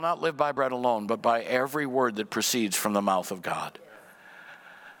shall not live by bread alone, but by every word that proceeds from the mouth of God.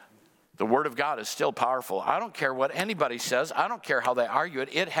 The Word of God is still powerful. I don't care what anybody says. I don't care how they argue it.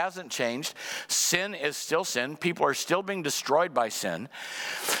 It hasn't changed. Sin is still sin. People are still being destroyed by sin.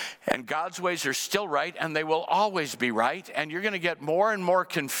 And God's ways are still right, and they will always be right. And you're going to get more and more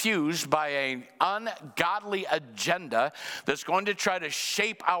confused by an ungodly agenda that's going to try to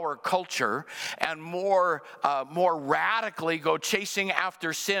shape our culture and more radically go chasing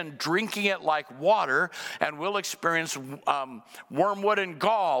after sin, drinking it like water, and we'll experience wormwood and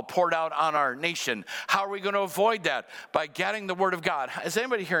gall poured out on our nation. How are we going to avoid that? By getting the Word of God. Is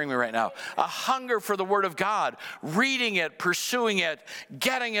anybody hearing me right now? A hunger for the Word of God, reading it, pursuing it,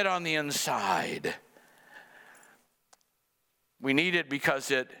 getting it on the inside. We need it because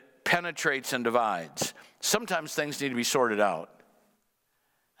it penetrates and divides. Sometimes things need to be sorted out.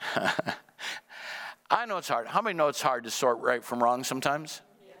 I know it's hard. How many know it's hard to sort right from wrong sometimes?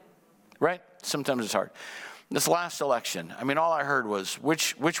 Yeah. Right? Sometimes it's hard. This last election, I mean, all I heard was,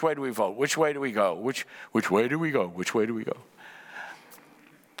 which way do we vote? Which way do we go? Which way do we go? Which way do we go?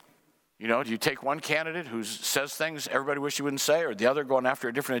 You know, do you take one candidate who says things everybody wish he wouldn't say, or the other going after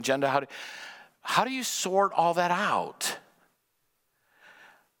a different agenda? How do you sort all that out?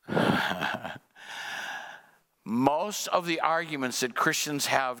 Most of the arguments that Christians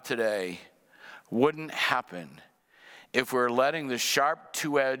have today wouldn't happen if we're letting the sharp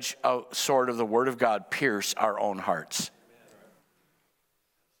two-edged sword of the Word of God pierce our own hearts.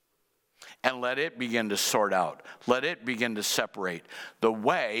 and let it begin to sort out. Let it begin to separate. The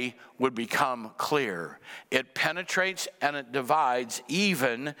way would become clear. It penetrates and it divides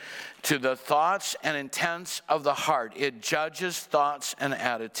even to the thoughts and intents of the heart. It judges thoughts and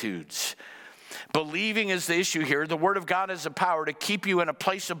attitudes. Believing is the issue here. The Word of God has the power to keep you in a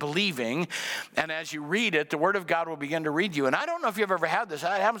place of believing. And as you read it, the Word of God will begin to read you. And I don't know if you've ever had this. It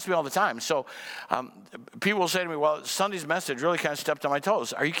happens to me all the time. So people will say to me, well, Sunday's message really kind of stepped on my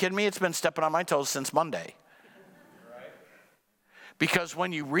toes. Are you kidding me? It's been stepping on my toes since Monday. Because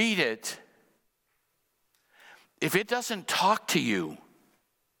when you read it, if it doesn't talk to you,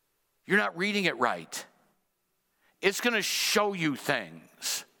 you're not reading it right. It's going to show you things.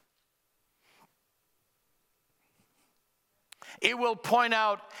 It will point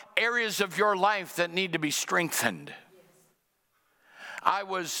out areas of your life that need to be strengthened.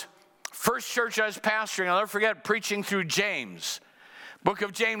 First church I was pastoring, I'll never forget preaching through James. Book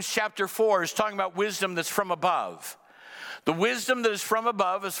of James chapter 4 is talking about wisdom that's from above. The wisdom that is from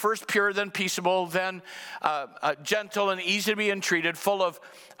above is first pure, then peaceable, then gentle and easy to be entreated, full of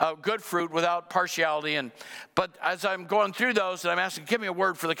good fruit without partiality. But as I'm going through those, and I'm asking, give me a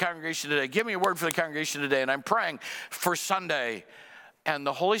word for the congregation today. Give me a word for the congregation today. And I'm praying for Sunday. And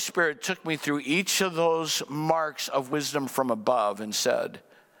the Holy Spirit took me through each of those marks of wisdom from above and said,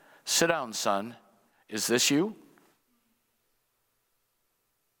 sit down, son. Is this you?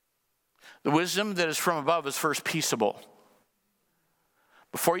 The wisdom that is from above is first peaceable.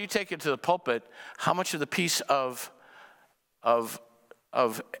 Before you take it to the pulpit, how much of the peace of God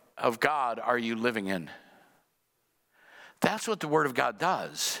are you living in? That's what the Word of God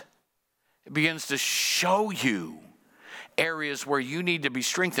does. It begins to show you areas where you need to be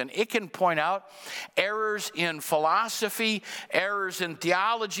strengthened. It can point out errors in philosophy, errors in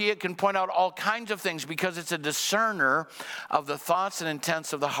theology. It can point out all kinds of things because it's a discerner of the thoughts and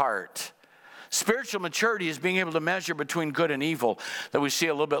intents of the heart. Spiritual maturity is being able to measure between good and evil that we see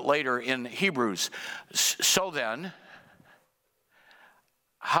a little bit later in Hebrews. So then,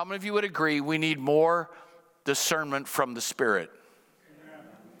 how many of you would agree we need more discernment from the Spirit?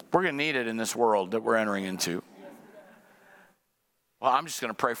 We're going to need it in this world that we're entering into. Well, I'm just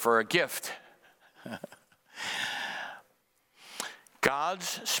going to pray for a gift.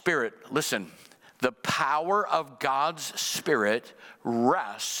 God's Spirit, listen. The power of God's Spirit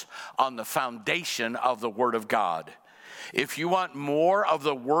rests on the foundation of the Word of God. If you want more of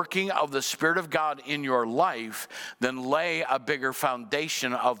the working of the Spirit of God in your life, then lay a bigger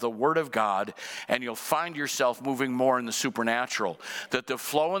foundation of the Word of God, and you'll find yourself moving more in the supernatural. That the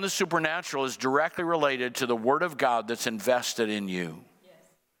flow in the supernatural is directly related to the Word of God that's invested in you.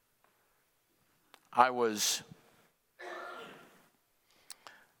 Yes.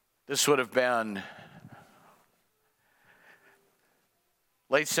 This would have been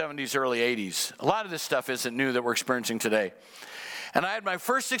late 70s, early 80s. A lot of this stuff isn't new that we're experiencing today. And I had my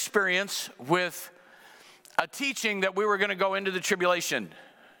first experience with a teaching that we were going to go into the tribulation.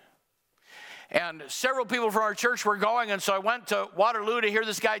 And several people from our church were going, and so I went to Waterloo to hear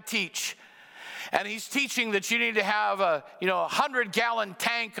this guy teach. And he's teaching that you need to have a 100-gallon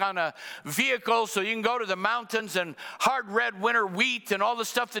tank on a vehicle so you can go to the mountains and hard red winter wheat and all the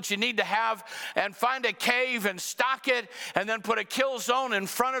stuff that you need to have, and find a cave and stock it, and then put a kill zone in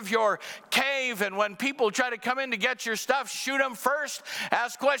front of your cave. And when people try to come in to get your stuff, shoot them first,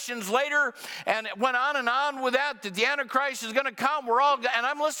 ask questions later. And it went on with that the Antichrist is going to come. And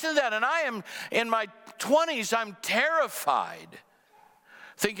I'm listening to that, and I am in my 20s. I'm terrified.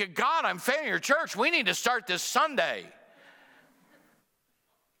 Thinking, God, I'm failing your church. We need to start this Sunday.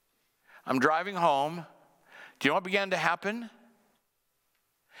 I'm driving home. Do you know what began to happen?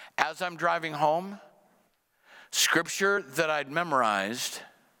 As I'm driving home, scripture that I'd memorized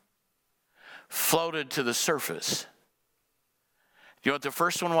floated to the surface. Do you know what the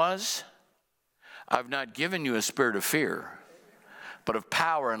first one was? I've not given you a spirit of fear, but of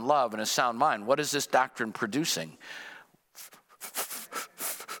power and love and a sound mind. What is this doctrine producing?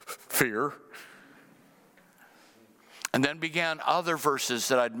 Fear. And then began other verses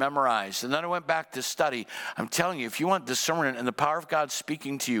that I'd memorized. And then I went back to study. I'm telling you, if you want discernment and the power of God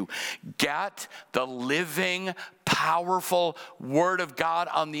speaking to you, get the living, powerful Word of God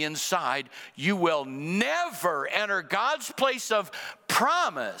on the inside. You will never enter God's place of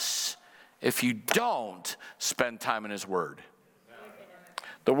promise if you don't spend time in His Word.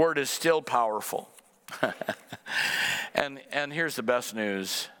 The Word is still powerful. And here's the best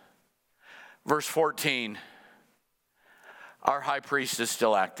news. Verse 14, our high priest is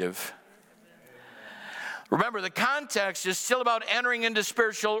still active. Remember, the context is still about entering into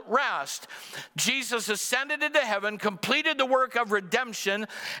spiritual rest. Jesus ascended into heaven, completed the work of redemption,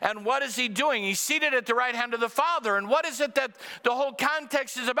 and what is he doing? He's seated at the right hand of the Father. And what is it that the whole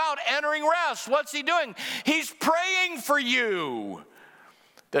context is about? Entering rest. What's he doing? He's praying for you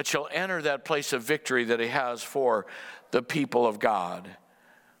that you'll enter that place of victory that he has for the people of God.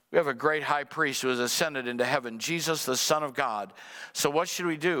 We have a great high priest who has ascended into heaven, Jesus, the Son of God. So what should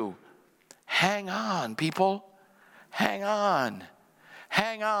we do? Hang on, people. Hang on.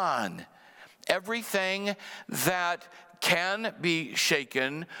 Hang on. Everything that can be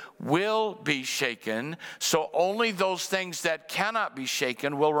shaken will be shaken, so only those things that cannot be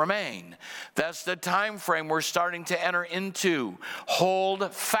shaken will remain. That's the time frame we're starting to enter into.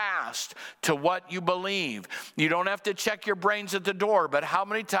 Hold fast to what you believe. You don't have to check your brains at the door, but how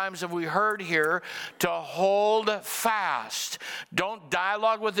many times have we heard here to hold fast? Don't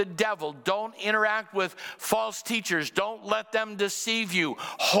dialogue with the devil. Don't interact with false teachers. Don't let them deceive you.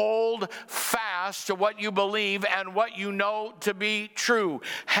 Hold fast to what you believe and what you know to be true.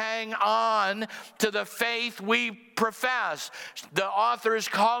 Hang on to the faith we profess. The author is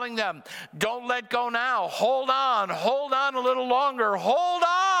calling them. Don't let go now. Hold on a little longer. Hold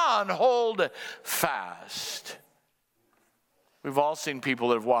on, hold fast. We've all seen people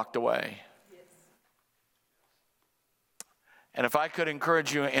that have walked away. And if I could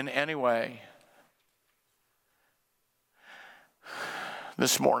encourage you in any way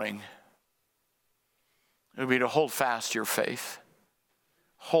this morning, it would be to hold fast your faith.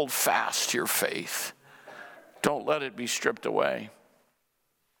 Hold fast your faith. Don't let it be stripped away.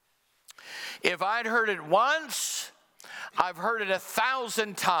 If I'd heard it once, I've heard it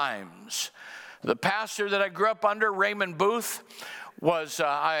 1,000 times. The pastor that I grew up under, Raymond Booth, was,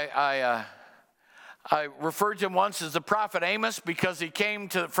 I referred to him once as the prophet Amos because he came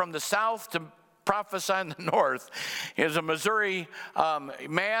from the south to prophesy in the north. He was a Missouri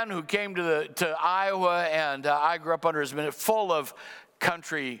man who came to Iowa, and I grew up under his ministry, full of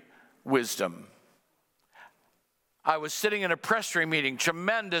country wisdom. I was sitting in a presbytery meeting,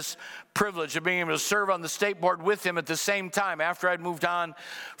 tremendous privilege of being able to serve on the state board with him at the same time after I'd moved on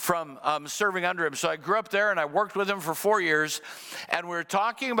from serving under him. So I grew up there and I worked with him for 4 years, and we were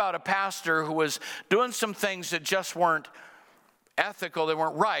talking about a pastor who was doing some things that just weren't ethical, they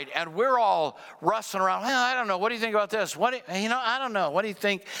weren't right, and we're all rustling around. Well, I don't know. What do you think about this? I don't know. What do you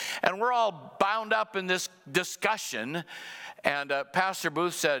think? And we're all bound up in this discussion. And Pastor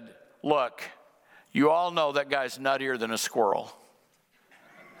Booth said, "Look, you all know that guy's nuttier than a squirrel."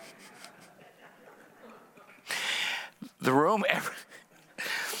 The room,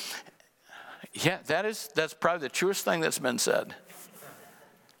 yeah, that's probably the truest thing that's been said.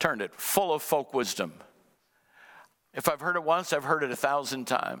 Turned it full of folk wisdom. If I've heard it once, I've heard it 1,000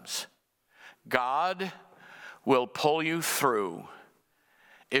 times. God will pull you through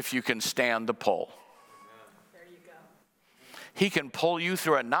if you can stand the pull. There you go. He can pull you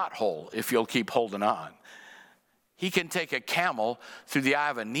through a knothole if you'll keep holding on. He can take a camel through the eye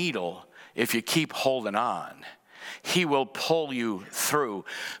of a needle if you keep holding on. He will pull you through.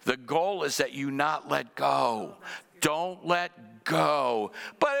 The goal is that you not let go. Don't let go.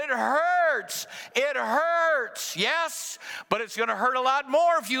 But it hurts. It hurts. Yes, but it's going to hurt a lot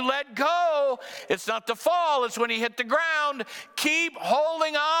more if you let go. It's not the fall. It's when you hit the ground. Keep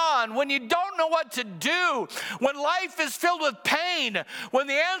holding on. When you don't know what to do, when life is filled with pain, when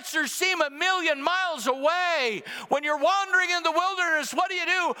the answers seem 1,000,000 miles away, when you're wandering in the wilderness, what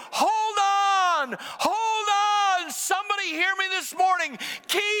do? Hold on. Hold on. Somebody hear me this morning.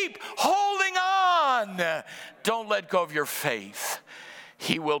 Keep holding on. Don't let go of your faith.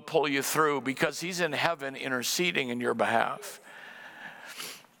 He will pull you through because he's in heaven interceding in your behalf.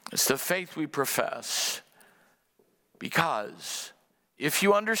 It's the faith we profess. Because if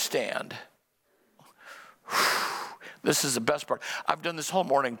you understand, this is the best part. I've done this whole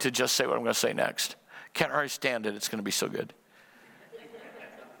morning to just say what I'm going to say next. Can't hardly stand it. It's going to be so good.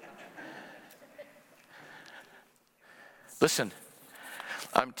 Listen,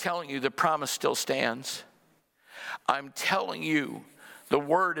 I'm telling you, the promise still stands. I'm telling you, the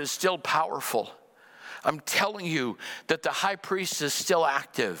word is still powerful. I'm telling you that the high priest is still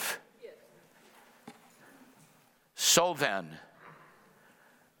active. So then,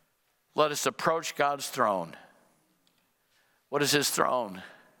 let us approach God's throne. What is his throne?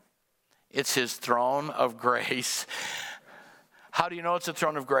 It's his throne of grace. How do you know it's a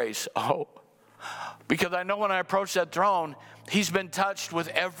throne of grace? Oh, because I know when I approach that throne, he's been touched with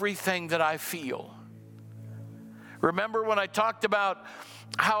everything that I feel. Remember when I talked about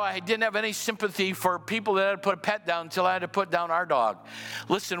how I didn't have any sympathy for people that had to put a pet down until I had to put down our dog?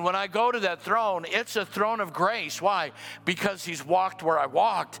 Listen, when I go to that throne, it's a throne of grace. Why? Because he's walked where I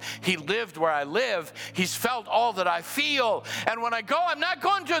walked. He lived where I live. He's felt all that I feel. And when I go, I'm not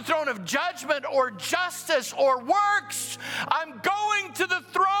going to a throne of judgment or justice or works. I'm going to the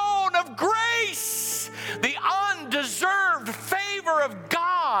throne of grace, the undeserved favor of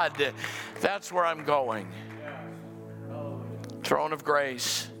God. That's where I'm going. Throne of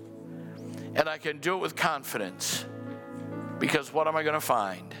grace. And I can do it with confidence, because what am I going to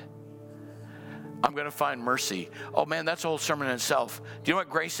find? I'm going to find mercy. Oh man, that's a whole sermon in itself. Do you know what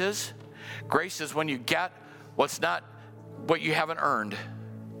grace is? Grace is when you get what's not what you haven't earned.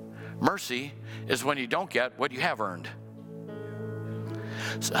 Mercy is when you don't get what you have earned.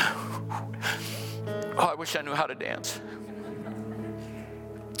 So, I wish I knew how to dance.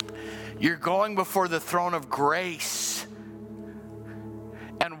 You're going before the throne of grace.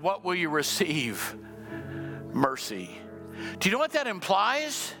 And what will you receive? Mercy. Do you know what that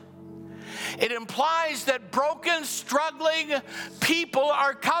implies? It implies that broken, struggling people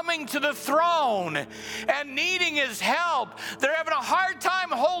are coming to the throne and needing his help. They're having a hard time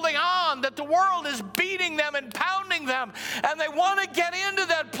holding on, that the world is beating them and pounding them, and they want to get into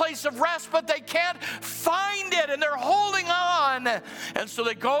that place of rest, but they can't find it, and they're holding on. And so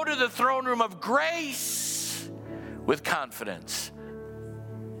they go to the throne room of grace with confidence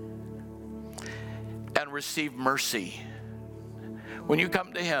and receive mercy. When you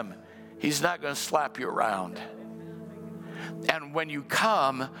come to him, he's not going to slap you around. And when you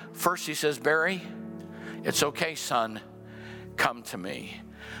come, first he says, Barry, it's okay, son. Come to me.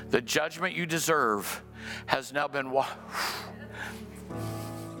 The judgment you deserve has now been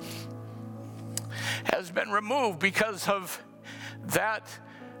removed because of that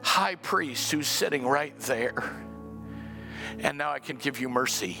high priest who's sitting right there. And now I can give you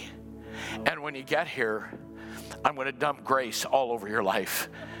mercy. And when you get here, I'm going to dump grace all over your life.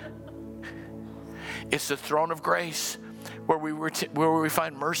 It's the throne of grace where we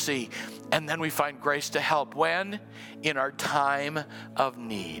find mercy, and then we find grace to help. When? In our time of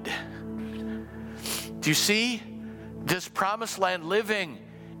need. Do you see? This promised land living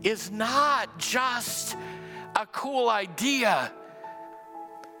is not just a cool idea.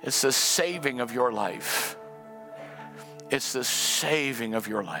 It's the saving of your life. It's the saving of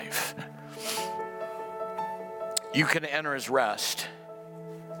your life. You can enter his rest.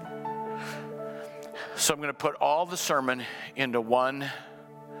 So I'm going to put all the sermon into one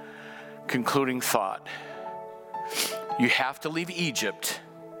concluding thought. You have to leave Egypt,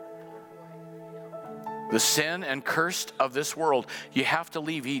 the sin and curse of this world. You have to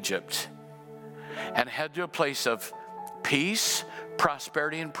leave Egypt and head to a place of peace,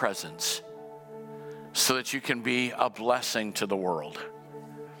 prosperity, and presence, so that you can be a blessing to the world.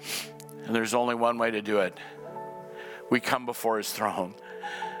 And there's only one way to do it. We come before his throne.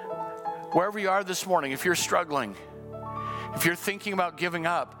 Wherever you are this morning, if you're struggling, if you're thinking about giving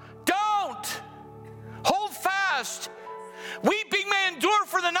up, don't! Hold fast. Weeping may endure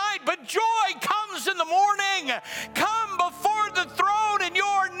for the night, but joy comes in the morning. Come before the throne in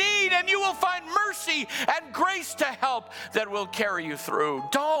your need, and you will find mercy and grace to help that will carry you through.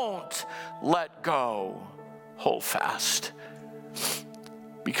 Don't let go. Hold fast.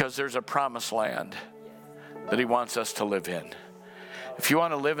 Because there's a promised land that he wants us to live in. If you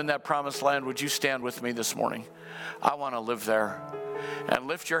want to live in that promised land, would you stand with me this morning? I want to live there. And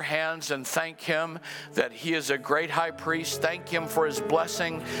lift your hands and thank him that he is a great high priest. Thank him for his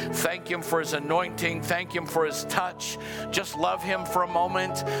blessing. Thank him for his anointing. Thank him for his touch. Just love him for a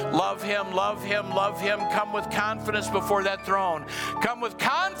moment. Love him, love him, love him. Come with confidence before that throne. Come with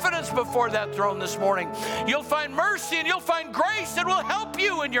confidence before that throne this morning. You'll find mercy and you'll find grace that will help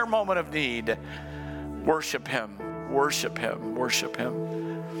you in your moment of need. Worship him, worship him, worship him.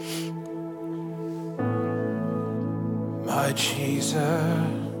 My Jesus,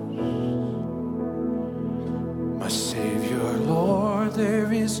 my Savior, Lord,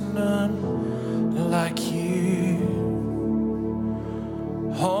 there is none like you.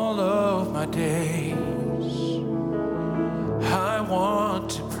 All of my days, I want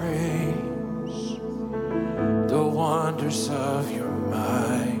to praise the wonders of your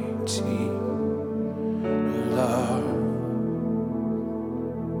mighty love.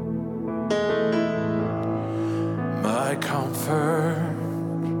 My comfort,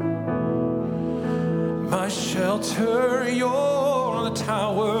 my shelter, you're the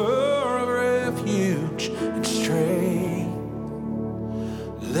tower of refuge and strength.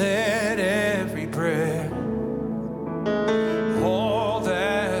 Let every breath, all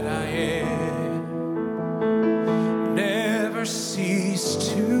that I am,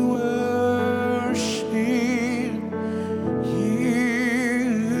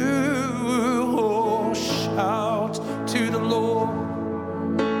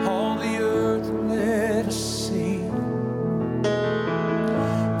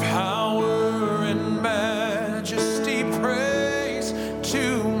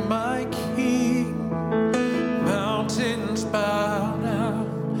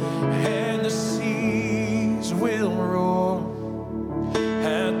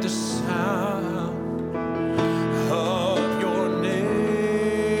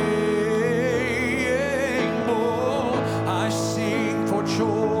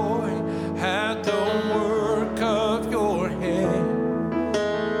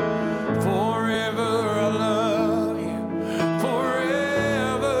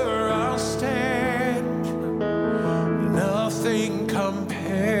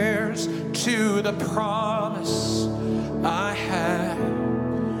 to the promise I have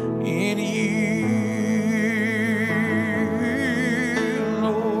in you.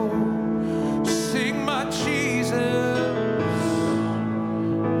 Lord, sing my Jesus,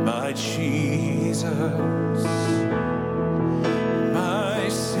 my Jesus, my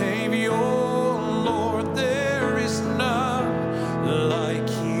Savior. Lord, there is none like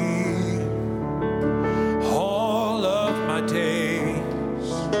you. All of my days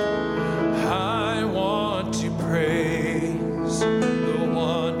I want to praise the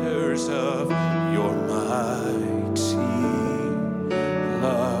wonders of your mighty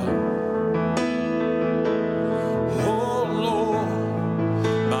love. Oh Lord,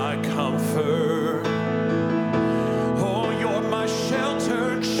 my comfort. Oh, you're my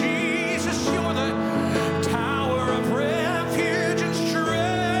shelter, Jesus. You're the tower of refuge and strength.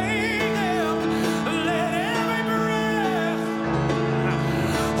 Let every breath,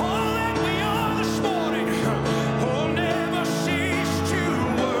 all that we are this morning, oh, never cease to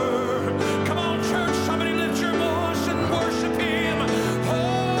work. Come on, church, somebody lift your voice and worship Him.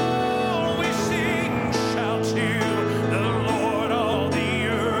 Oh, we sing, shout to the Lord, all the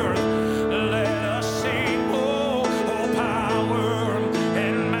earth. Let us sing, oh, power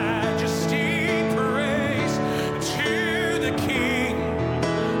and majesty, praise to the King.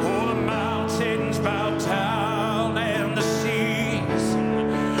 Oh, the mountains bow down and the seas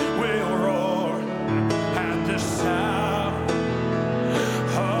will roar at the sound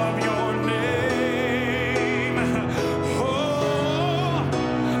of your name. Oh,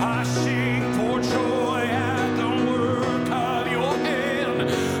 I sing for joy at the work of your hand.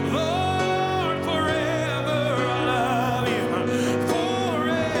 Lord, forever I love you.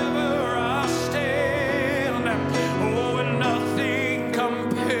 Forever I stand. Oh, and nothing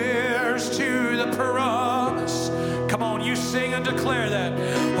compares to the promise. Come on, you sing and declare that.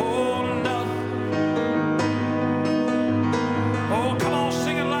 Oh, nothing. Oh, come on,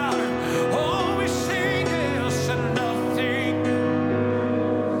 sing it louder. Oh, we sing this and nothing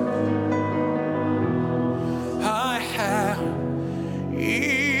I have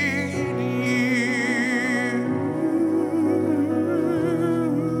in you.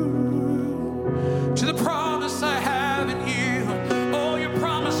 To the promise I have in you. Oh, your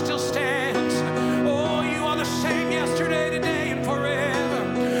promise still stands. Oh, you are the same yesterday, today, and forever.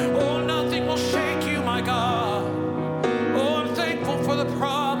 Oh, nothing will shake you, my God. Oh, I'm thankful for the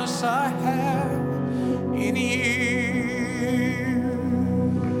promise I have in you.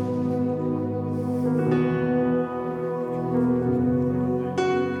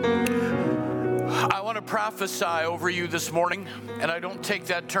 I want to prophesy over you this morning, and I don't take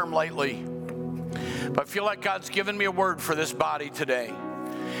that term lightly. But I feel like God's given me a word for this body today.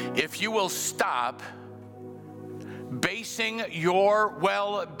 If you will stop basing your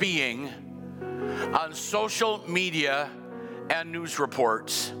well-being on social media and news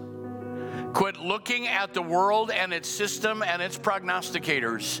reports, quit looking at the world and its system and its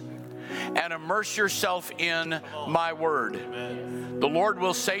prognosticators, and immerse yourself in my word. The Lord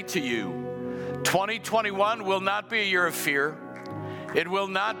will say to you, 2021 will not be a year of fear. It will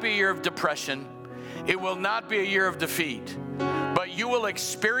not be a year of depression. It will not be a year of defeat. But you will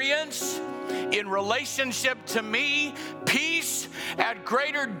experience, in relationship to me, peace at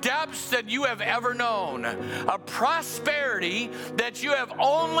greater depths than you have ever known. A prosperity that you have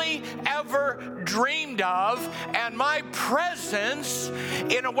only ever dreamed of, and my presence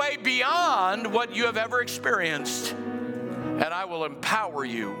in a way beyond what you have ever experienced. And I will empower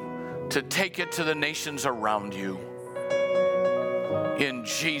you to take it to the nations around you. In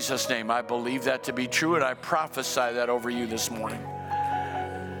Jesus' name, I believe that to be true, and I prophesy that over you this morning.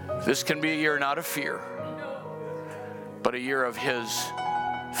 This can be a year not of fear, but a year of His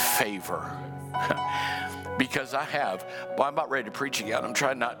favor. Because I'm about ready to preach again. I'm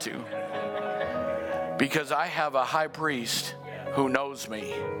trying not to. Because I have a high priest who knows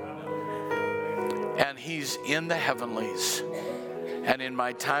me. And He's in the heavenlies. And in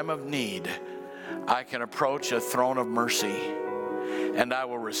my time of need, I can approach a throne of mercy. And I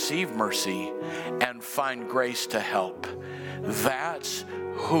will receive mercy and find grace to help. That's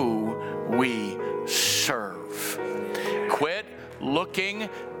who we serve. Quit looking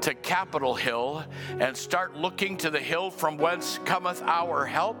to Capitol Hill and start looking to the hill from whence cometh our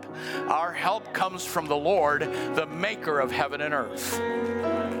help. Our help comes from the Lord, the maker of heaven and earth.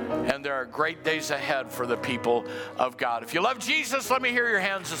 And there are great days ahead for the people of God. If you love Jesus, let me hear your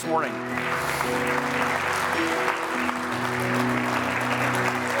hands this morning.